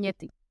tie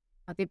podnety.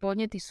 A tie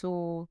podnety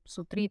sú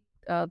 3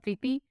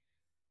 typy.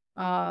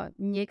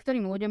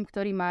 Niektorým ľuďom,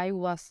 ktorí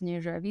majú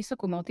vlastne že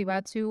vysokú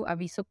motiváciu a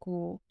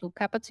vysokú tú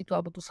kapacitu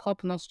alebo tú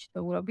schopnosť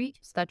to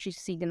urobiť, stačí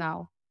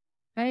signál.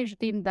 Hej, že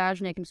ty im dáš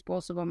nejakým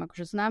spôsobom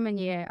akože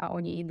znamenie a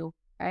oni idú.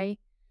 Hej.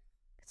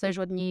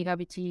 Chceš od nich,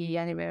 aby ti,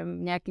 ja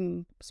neviem,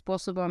 nejakým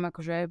spôsobom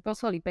akože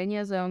poslali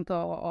peniaze, on to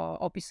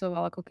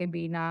opisoval ako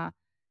keby na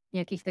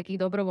nejakých takých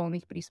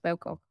dobrovoľných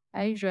príspevkoch.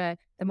 Hej, že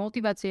tá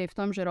motivácia je v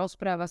tom, že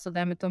rozpráva sa,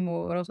 dajme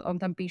tomu, on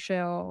tam píše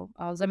o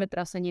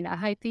zemetrasení na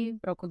Haiti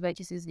v roku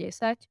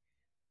 2010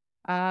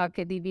 a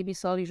kedy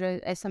vymysleli,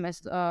 že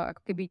SMS,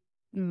 ako keby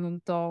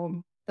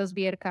tá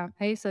zbierka,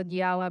 hej, sa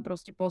diala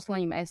proste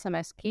poslaním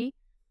SMS-ky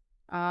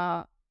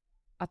a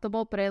to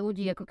bol pre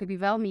ľudí ako keby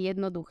veľmi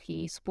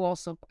jednoduchý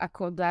spôsob,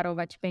 ako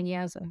darovať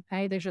peniaze.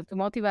 Hej, takže tú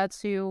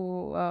motiváciu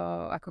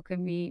ako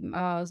keby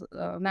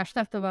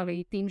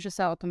naštartovali tým, že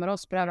sa o tom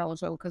rozprávalo,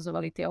 že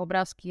ukazovali tie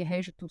obrázky,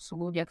 hej, že tu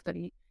sú ľudia,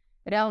 ktorí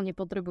reálne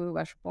potrebujú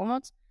vašu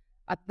pomoc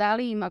a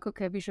dali im ako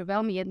keby, že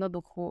veľmi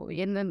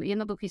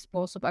jednoduchý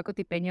spôsob, ako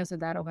tie peniaze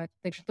darovať.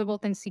 Takže to bol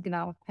ten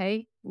signál,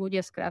 hej,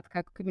 ľudia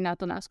skrátka ako keby na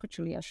to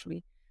naskočili a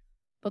šli.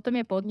 Potom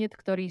je podnet,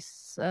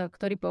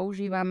 ktorý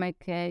používame,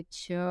 keď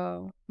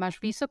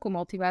máš vysokú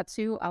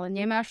motiváciu, ale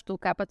nemáš tú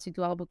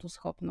kapacitu alebo tú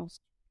schopnosť.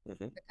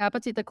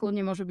 Kapacita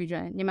kľudne môže byť,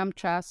 že nemám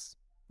čas,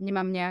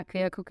 nemám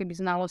nejaké ako keby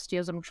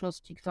znalosti a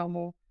zručnosti k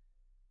tomu.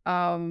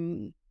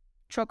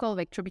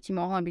 Čokoľvek, čo by ti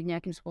mohla byť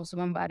nejakým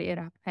spôsobom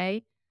bariéra.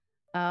 Hej?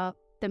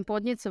 Ten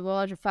podnet sa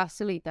volá, že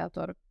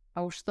facilitátor.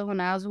 A už z toho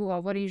názvu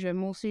hovorí, že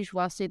musíš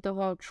vlastne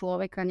toho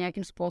človeka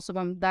nejakým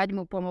spôsobom dať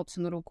mu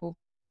pomocnú ruku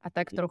a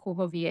tak trochu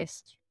ho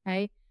viesť.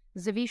 Hej,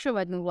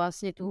 zvyšovať mu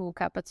vlastne tú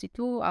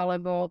kapacitu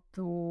alebo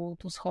tú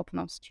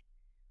schopnosť.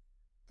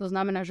 To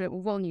znamená, že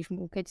uvoľníš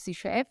mu, keď si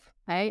šéf,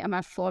 hej, a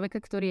máš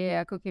človeka, ktorý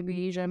je ako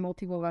keby, že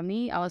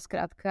motivovaný, ale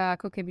skrátka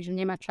ako keby, že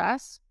nemá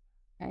čas,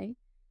 hej,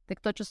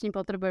 tak to, čo s ním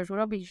potrebuješ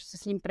urobiť, že sa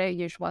s ním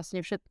prejdeš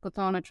vlastne všetko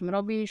to, na čom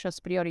robíš a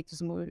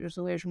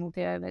sprioritizuješ mu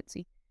tie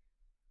veci.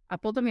 A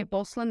potom je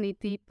posledný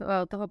typ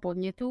toho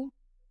podnetu,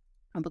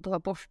 alebo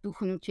toho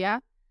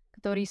poštuchnutia,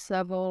 ktorý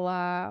sa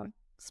volá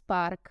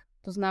spark.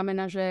 To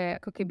znamená, že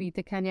ako keby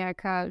taká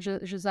nejaká, že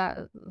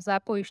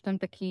zapojíš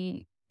tam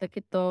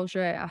takéto,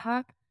 že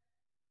aha,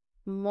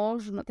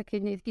 možno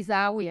taký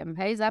záujem,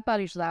 hej,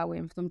 zapáliš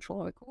záujem v tom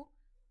človeku.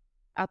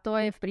 A to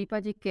je v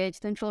prípade, keď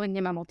ten človek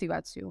nemá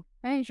motiváciu.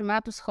 Hej, že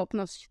má tu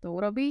schopnosť to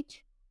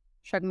urobiť,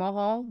 však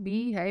mohol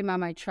by, hej,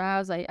 mám aj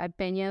čas, aj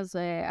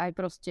peniaze, aj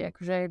proste,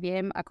 akože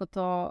viem, ako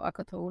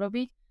to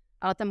urobiť,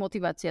 ale tá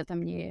motivácia tam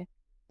nie je.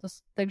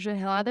 Takže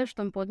hľadaš v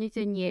tom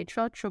podnete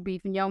niečo, čo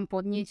by v ňom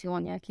podnietilo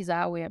nejaký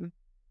záujem.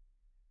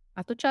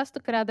 A to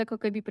častokrát ako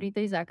keby pri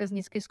tej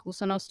zákazníckej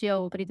skúsenosti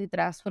alebo pri tej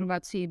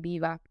transformácii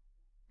býva.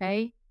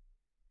 Hej?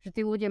 Že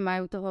tí ľudia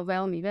majú toho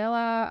veľmi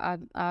veľa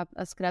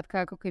a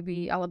skrátka ako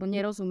keby, alebo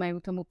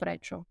nerozumejú tomu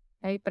prečo.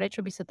 Hej, prečo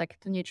by sa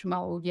takéto niečo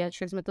malo udiať?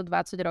 Však sme to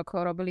 20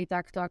 rokov robili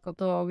takto, ako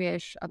to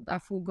vieš a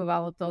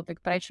fungovalo to,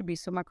 tak prečo by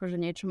som akože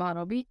niečo mal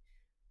robiť?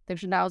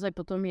 Takže naozaj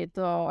potom je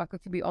to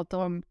ako keby o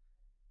tom,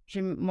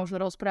 že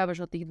možno rozprávaš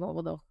o tých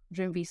dôvodoch,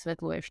 že im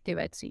vysvetľuješ tie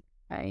veci.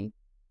 Hej.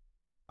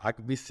 Ak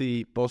by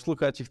si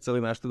poslucháči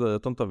chceli naštudovať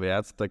o tomto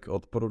viac, tak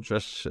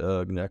odporúčaš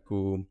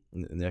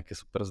nejaké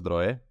super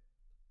zdroje?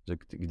 Že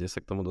kde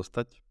sa k tomu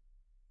dostať?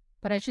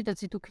 Prečítať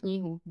si tú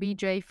knihu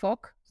BJ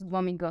Fogg s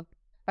 2 G.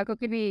 Ako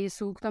keby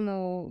sú k tomu,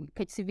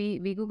 keď si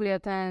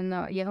vygooglia ten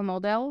jeho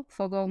model,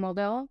 Foggov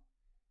model,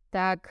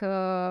 tak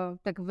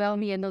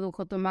veľmi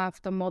jednoducho to má v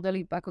tom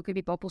modeli ako keby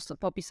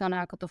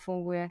popísané, ako to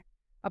funguje.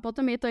 A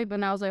potom je to iba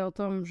naozaj o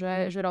tom,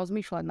 že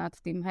rozmýšľať nad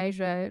tým, hej,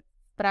 že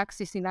v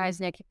praxi si nájsť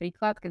nejaký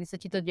príklad, kedy sa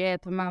ti to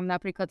deje. To mám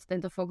napríklad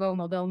tento Foggov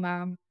model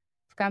mám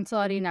v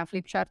kancelárii na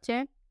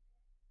flipcharte.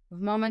 V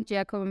momente,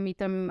 ako mi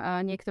tam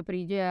niekto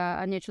príde a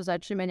niečo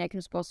začneme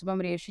nejakým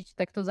spôsobom riešiť,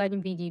 tak to za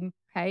ním vidím,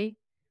 hej.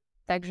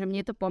 Takže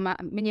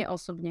mne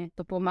osobne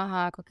to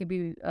pomáha ako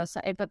keby sa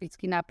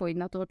empaticky napojiť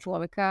na toho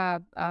človeka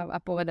a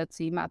povedať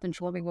si, má ten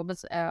človek vôbec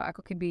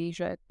ako keby,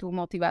 že tú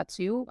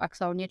motiváciu, ak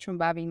sa o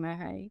niečom bavíme,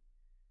 hej.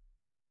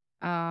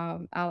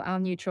 A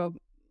niečo,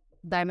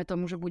 dajme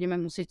tomu, že budeme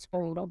musieť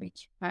spolu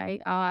robiť, hej.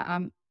 A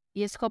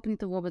je schopný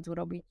to vôbec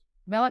urobiť.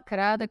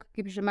 Veľakrát, ako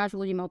keby, že máš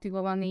ľudí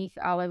motivovaných,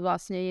 ale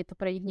vlastne je to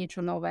pre nich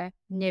niečo nové,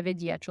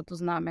 nevedia, čo to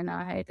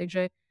znamená, hej.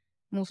 Takže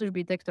musíš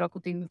byť tak trochu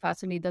tým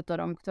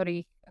facilitátorom,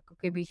 ktorý ako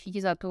keby chytí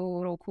za tú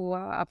ruku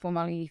a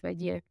pomaly ich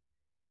vedie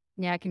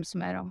nejakým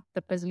smerom,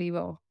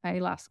 trpezlivo,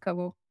 aj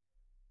láskavo,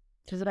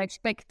 s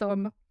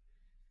rešpektom.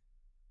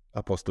 A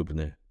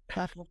postupne.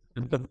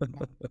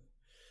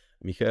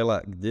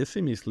 Michaela, kde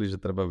si myslíš, že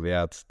treba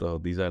viac toho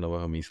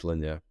dizajnového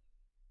myslenia?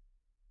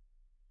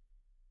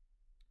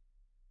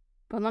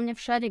 Podľa mňa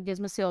všade, kde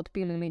sme si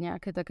odpílili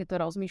nejaké takéto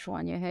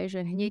rozmýšľanie, hej,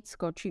 že hneď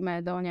skočíme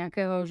do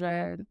nejakého,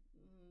 že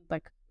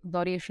tak do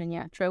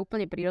riešenia, čo je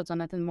úplne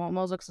prirodzené. Ten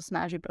mozog sa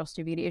snaží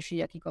proste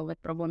vyriešiť akýkoľvek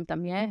problém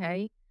tam je,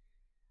 hej.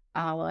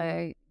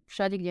 Ale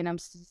všade, kde nám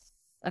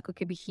ako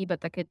keby chýba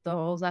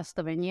takéto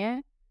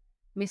zastavenie,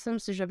 myslím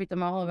si, že by to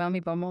mohlo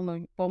veľmi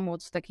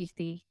pomôcť v takých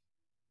tých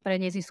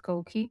pre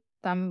neziskovky.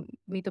 Tam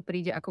mi to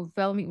príde ako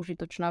veľmi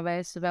užitočná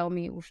vec,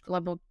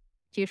 lebo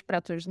tiež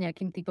pracuješ s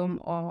nejakým typom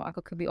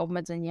ako keby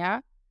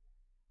obmedzenia.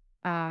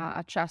 A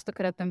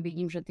častokrát tam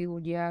vidím, že tí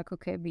ľudia ako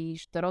keby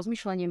to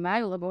rozmýšľanie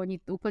majú, lebo oni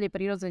úplne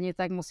prirodzene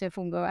tak musia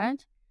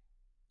fungovať.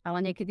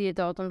 Ale niekedy je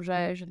to o tom,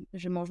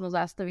 že možno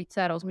zastaviť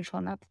sa a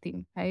rozmýšľať nad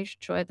tým, hej,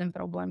 čo je ten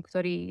problém,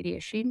 ktorý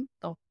riešim.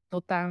 To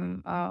tam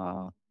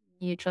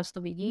nie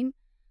často vidím.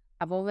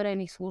 A vo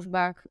verejných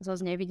službách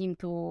zase nevidím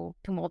tú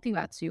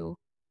motiváciu.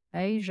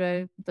 Hej, že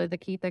to je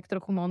taký tak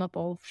trochu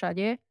monopol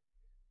všade.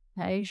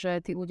 Hej, že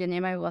tí ľudia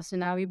nemajú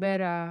vlastne na výber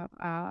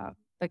a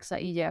tak sa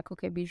ide ako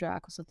keby, že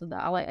ako sa to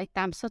dá. Ale aj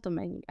tam sa to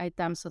mení.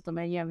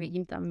 A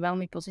vidím tam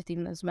veľmi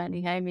pozitívne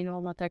zmeny. Hej,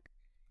 minulo ma tak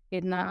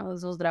jedna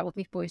zo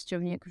zdravotných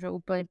poisťovní akože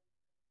úplne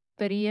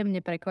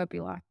príjemne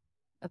prekvapila.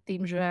 A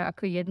tým, že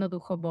ako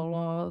jednoducho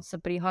bolo sa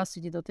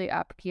prihlásiť do tej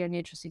appky a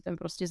niečo si tam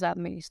proste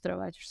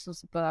zaadministrovať. Že som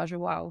si povedala, že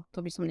wow,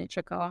 to by som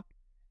nečakala.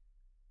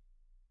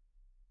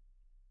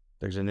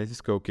 Takže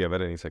neziskovky a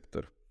verejný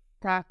sektor.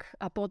 Tak,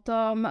 a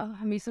potom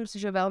myslím si,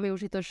 že veľmi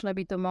užitočné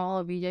by to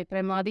mohlo byť aj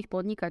pre mladých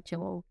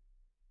podnikateľov.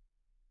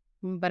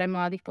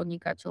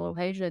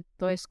 Hej, že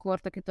to je skôr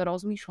takéto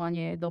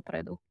rozmýšľanie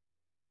dopredu.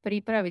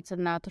 Pripraviť sa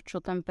na to,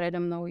 čo tam predo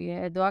mnou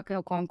je, do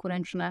akého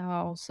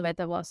konkurenčného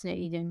sveta vlastne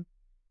idem.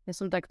 Ja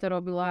som takto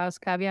robila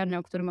s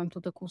kaviarňou, ktorú mám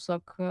túto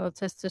kúsok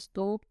cez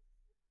cestu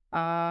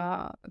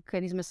a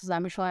kedy sme sa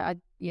zamýšľali, a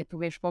je tu,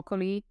 vieš, v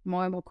okolí, v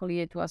mojom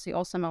okolí je tu asi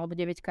 8 alebo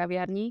 9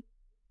 kaviarní,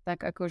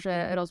 tak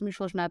akože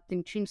rozmýšľaš nad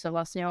tým, čím sa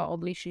vlastne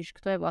odlíšiš,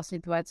 kto je vlastne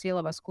tvoja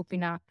cieľová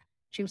skupina,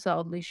 čím sa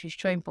odlíšiš,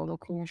 čo im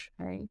ponúkneš,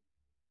 hej.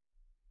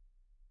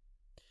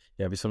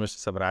 Ja by som ešte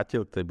sa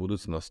vrátil k tej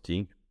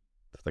budúcnosti.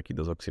 To je taký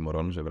dosť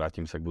oxymoron, že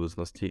vrátim sa k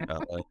budúcnosti,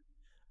 ale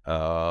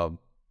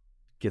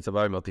keď sa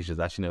bavíme o tých, že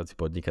začínajúci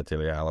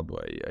podnikatelia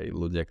alebo aj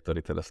ľudia,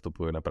 ktorí teda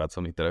vstupujú na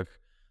pracovný trh,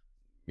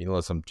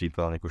 minule som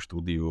čítal nejakú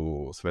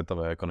štúdiu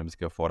Svetového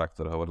ekonomického fóra,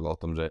 ktoré hovorilo o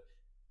tom, že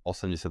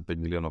 85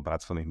 miliónov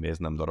pracovných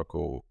miest nám do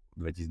rokov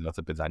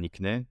 2025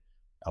 zanikne,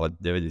 ale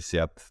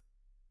 97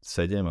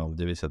 alebo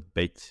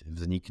 95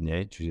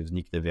 vznikne, čiže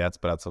vznikne viac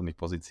pracovných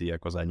pozícií,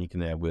 ako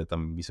zanikne a bude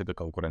tam vysoká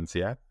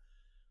konkurencia.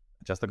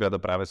 Častokrát to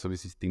práve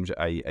súvisí s tým, že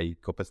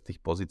aj kopec tých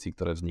pozícií,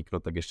 ktoré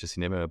vzniknú, tak ešte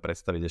si nevieme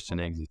predstaviť, ešte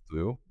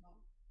neexistujú.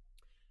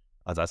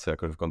 A zase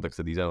akože v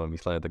kontexte dizajnového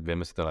myslenia, tak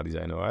vieme si to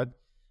nadizajnovať.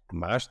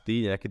 Máš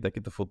ty nejaký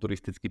takýto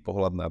futuristický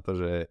pohľad na to,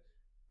 že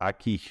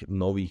akých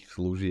nových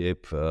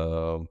služieb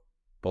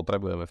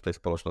potrebujeme v tej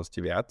spoločnosti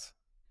viac?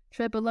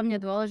 Čo je podľa mňa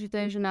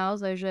dôležité, že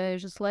naozaj,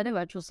 že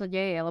sledovať, čo sa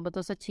deje, lebo to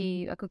sa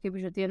ti, ako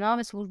keby, že tie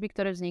nové služby,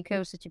 ktoré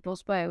vznikajú, sa ti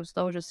pospájajú z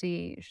toho, že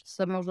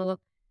sa možno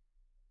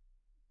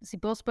si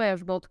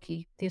pospájaš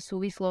bodky, tie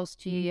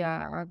súvislosti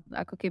a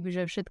ako keby,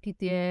 že všetky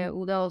tie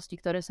udalosti,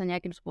 ktoré sa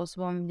nejakým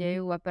spôsobom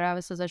dejú a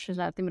práve sa začneš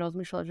nad tým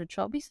rozmýšľať, že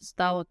čo by sa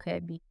stalo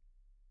keby.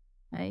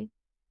 Hej?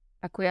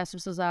 ako ja som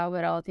sa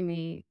zaoberala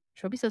tými,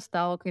 čo by sa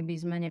stalo, keby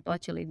sme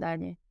neplatili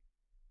dane.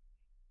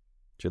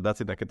 Čiže dať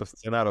si takéto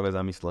scenárové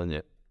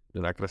zamyslenie, že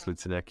nakresliť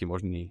si nejaký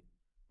možný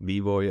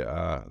vývoj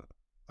a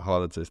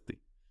hľadať cesty.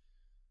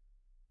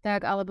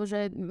 Tak, alebo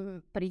že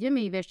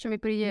vieš, čo mi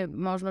príde,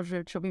 možno,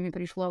 že čo by mi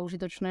prišlo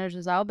užitočné,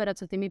 že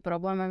zaoberať sa tými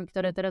problémami,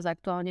 ktoré teraz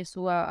aktuálne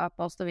sú a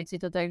postaviť si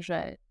to tak,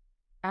 že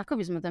ako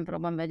by sme ten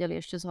problém vedeli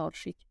ešte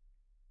zhoršiť.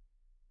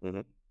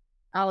 Mhm.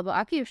 Alebo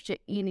aký ešte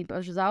iný,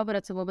 že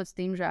zaoberať sa vôbec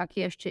tým, že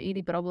aký ešte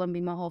iný problém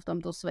by mohol v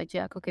tomto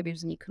svete ako keby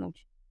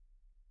vzniknúť.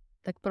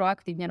 Tak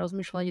proaktívne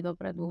rozmýšľať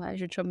dopredu,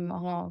 že čo by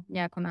mohlo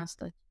nejako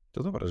nastať.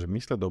 To dobré, že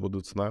mysleť do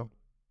budúcna,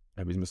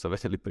 aby sme sa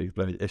vedeli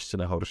pripraviť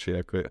ešte na horšie,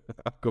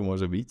 ako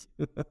môže byť.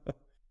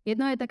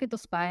 Jedno je takéto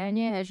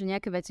spájanie, že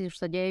nejaké veci už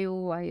sa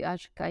dejú,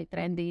 aj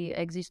trendy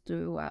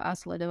existujú a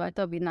sledovať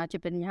to, byť na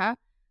tepe dňa,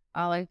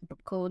 ale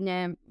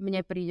kľudne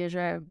mne príde,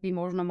 že by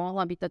možno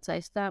mohla byť tá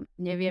cesta,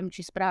 neviem,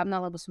 či správna,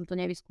 lebo som to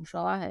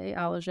nevyskúšala,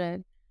 ale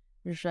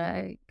že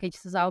keď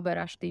sa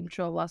zaoberáš tým,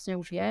 čo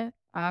vlastne už je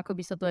a ako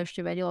by sa to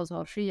ešte vedelo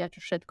zhoršiť a čo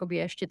všetko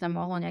by ešte tam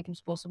mohlo nejakým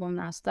spôsobom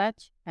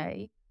nastať,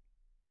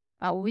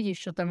 a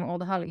uvidíš, čo tam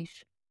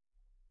odhalíš.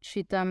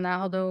 Či tam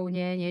náhodou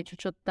nie je niečo,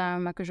 čo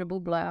tam akože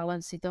buble,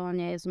 ale si toho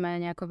nie sme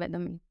nejako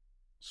vedomí.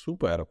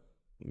 Super.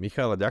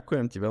 Michala,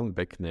 ďakujem ti veľmi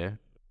pekne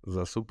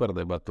za super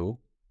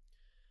debatu.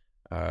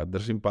 A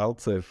držím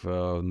palce v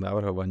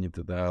navrhovaní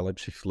teda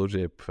lepších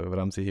služieb v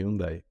rámci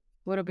Hyundai.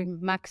 Urobím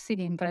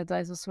maximum preto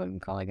aj so svojimi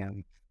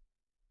kolegami.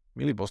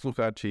 Milí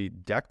poslucháči,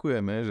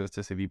 ďakujeme, že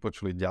ste si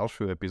vypočuli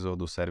ďalšiu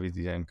epizódu Service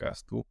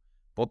Designcastu,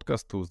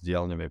 podcastu z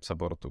dielne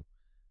websupportu.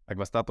 Ak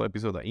vás táto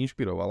epizóda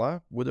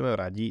inšpirovala, budeme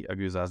radi, ak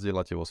ju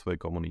zazdieľate vo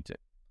svojej komunite.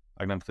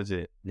 Ak nám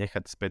chcete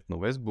nechať spätnú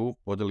väzbu,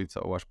 podeliť sa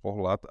o váš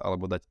pohľad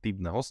alebo dať tip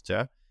na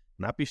hostia,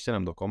 napíšte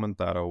nám do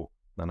komentárov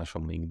na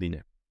našom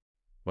LinkedIne.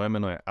 Moje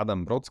meno je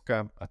Adam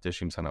Brocka a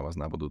teším sa na vás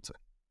na budúce.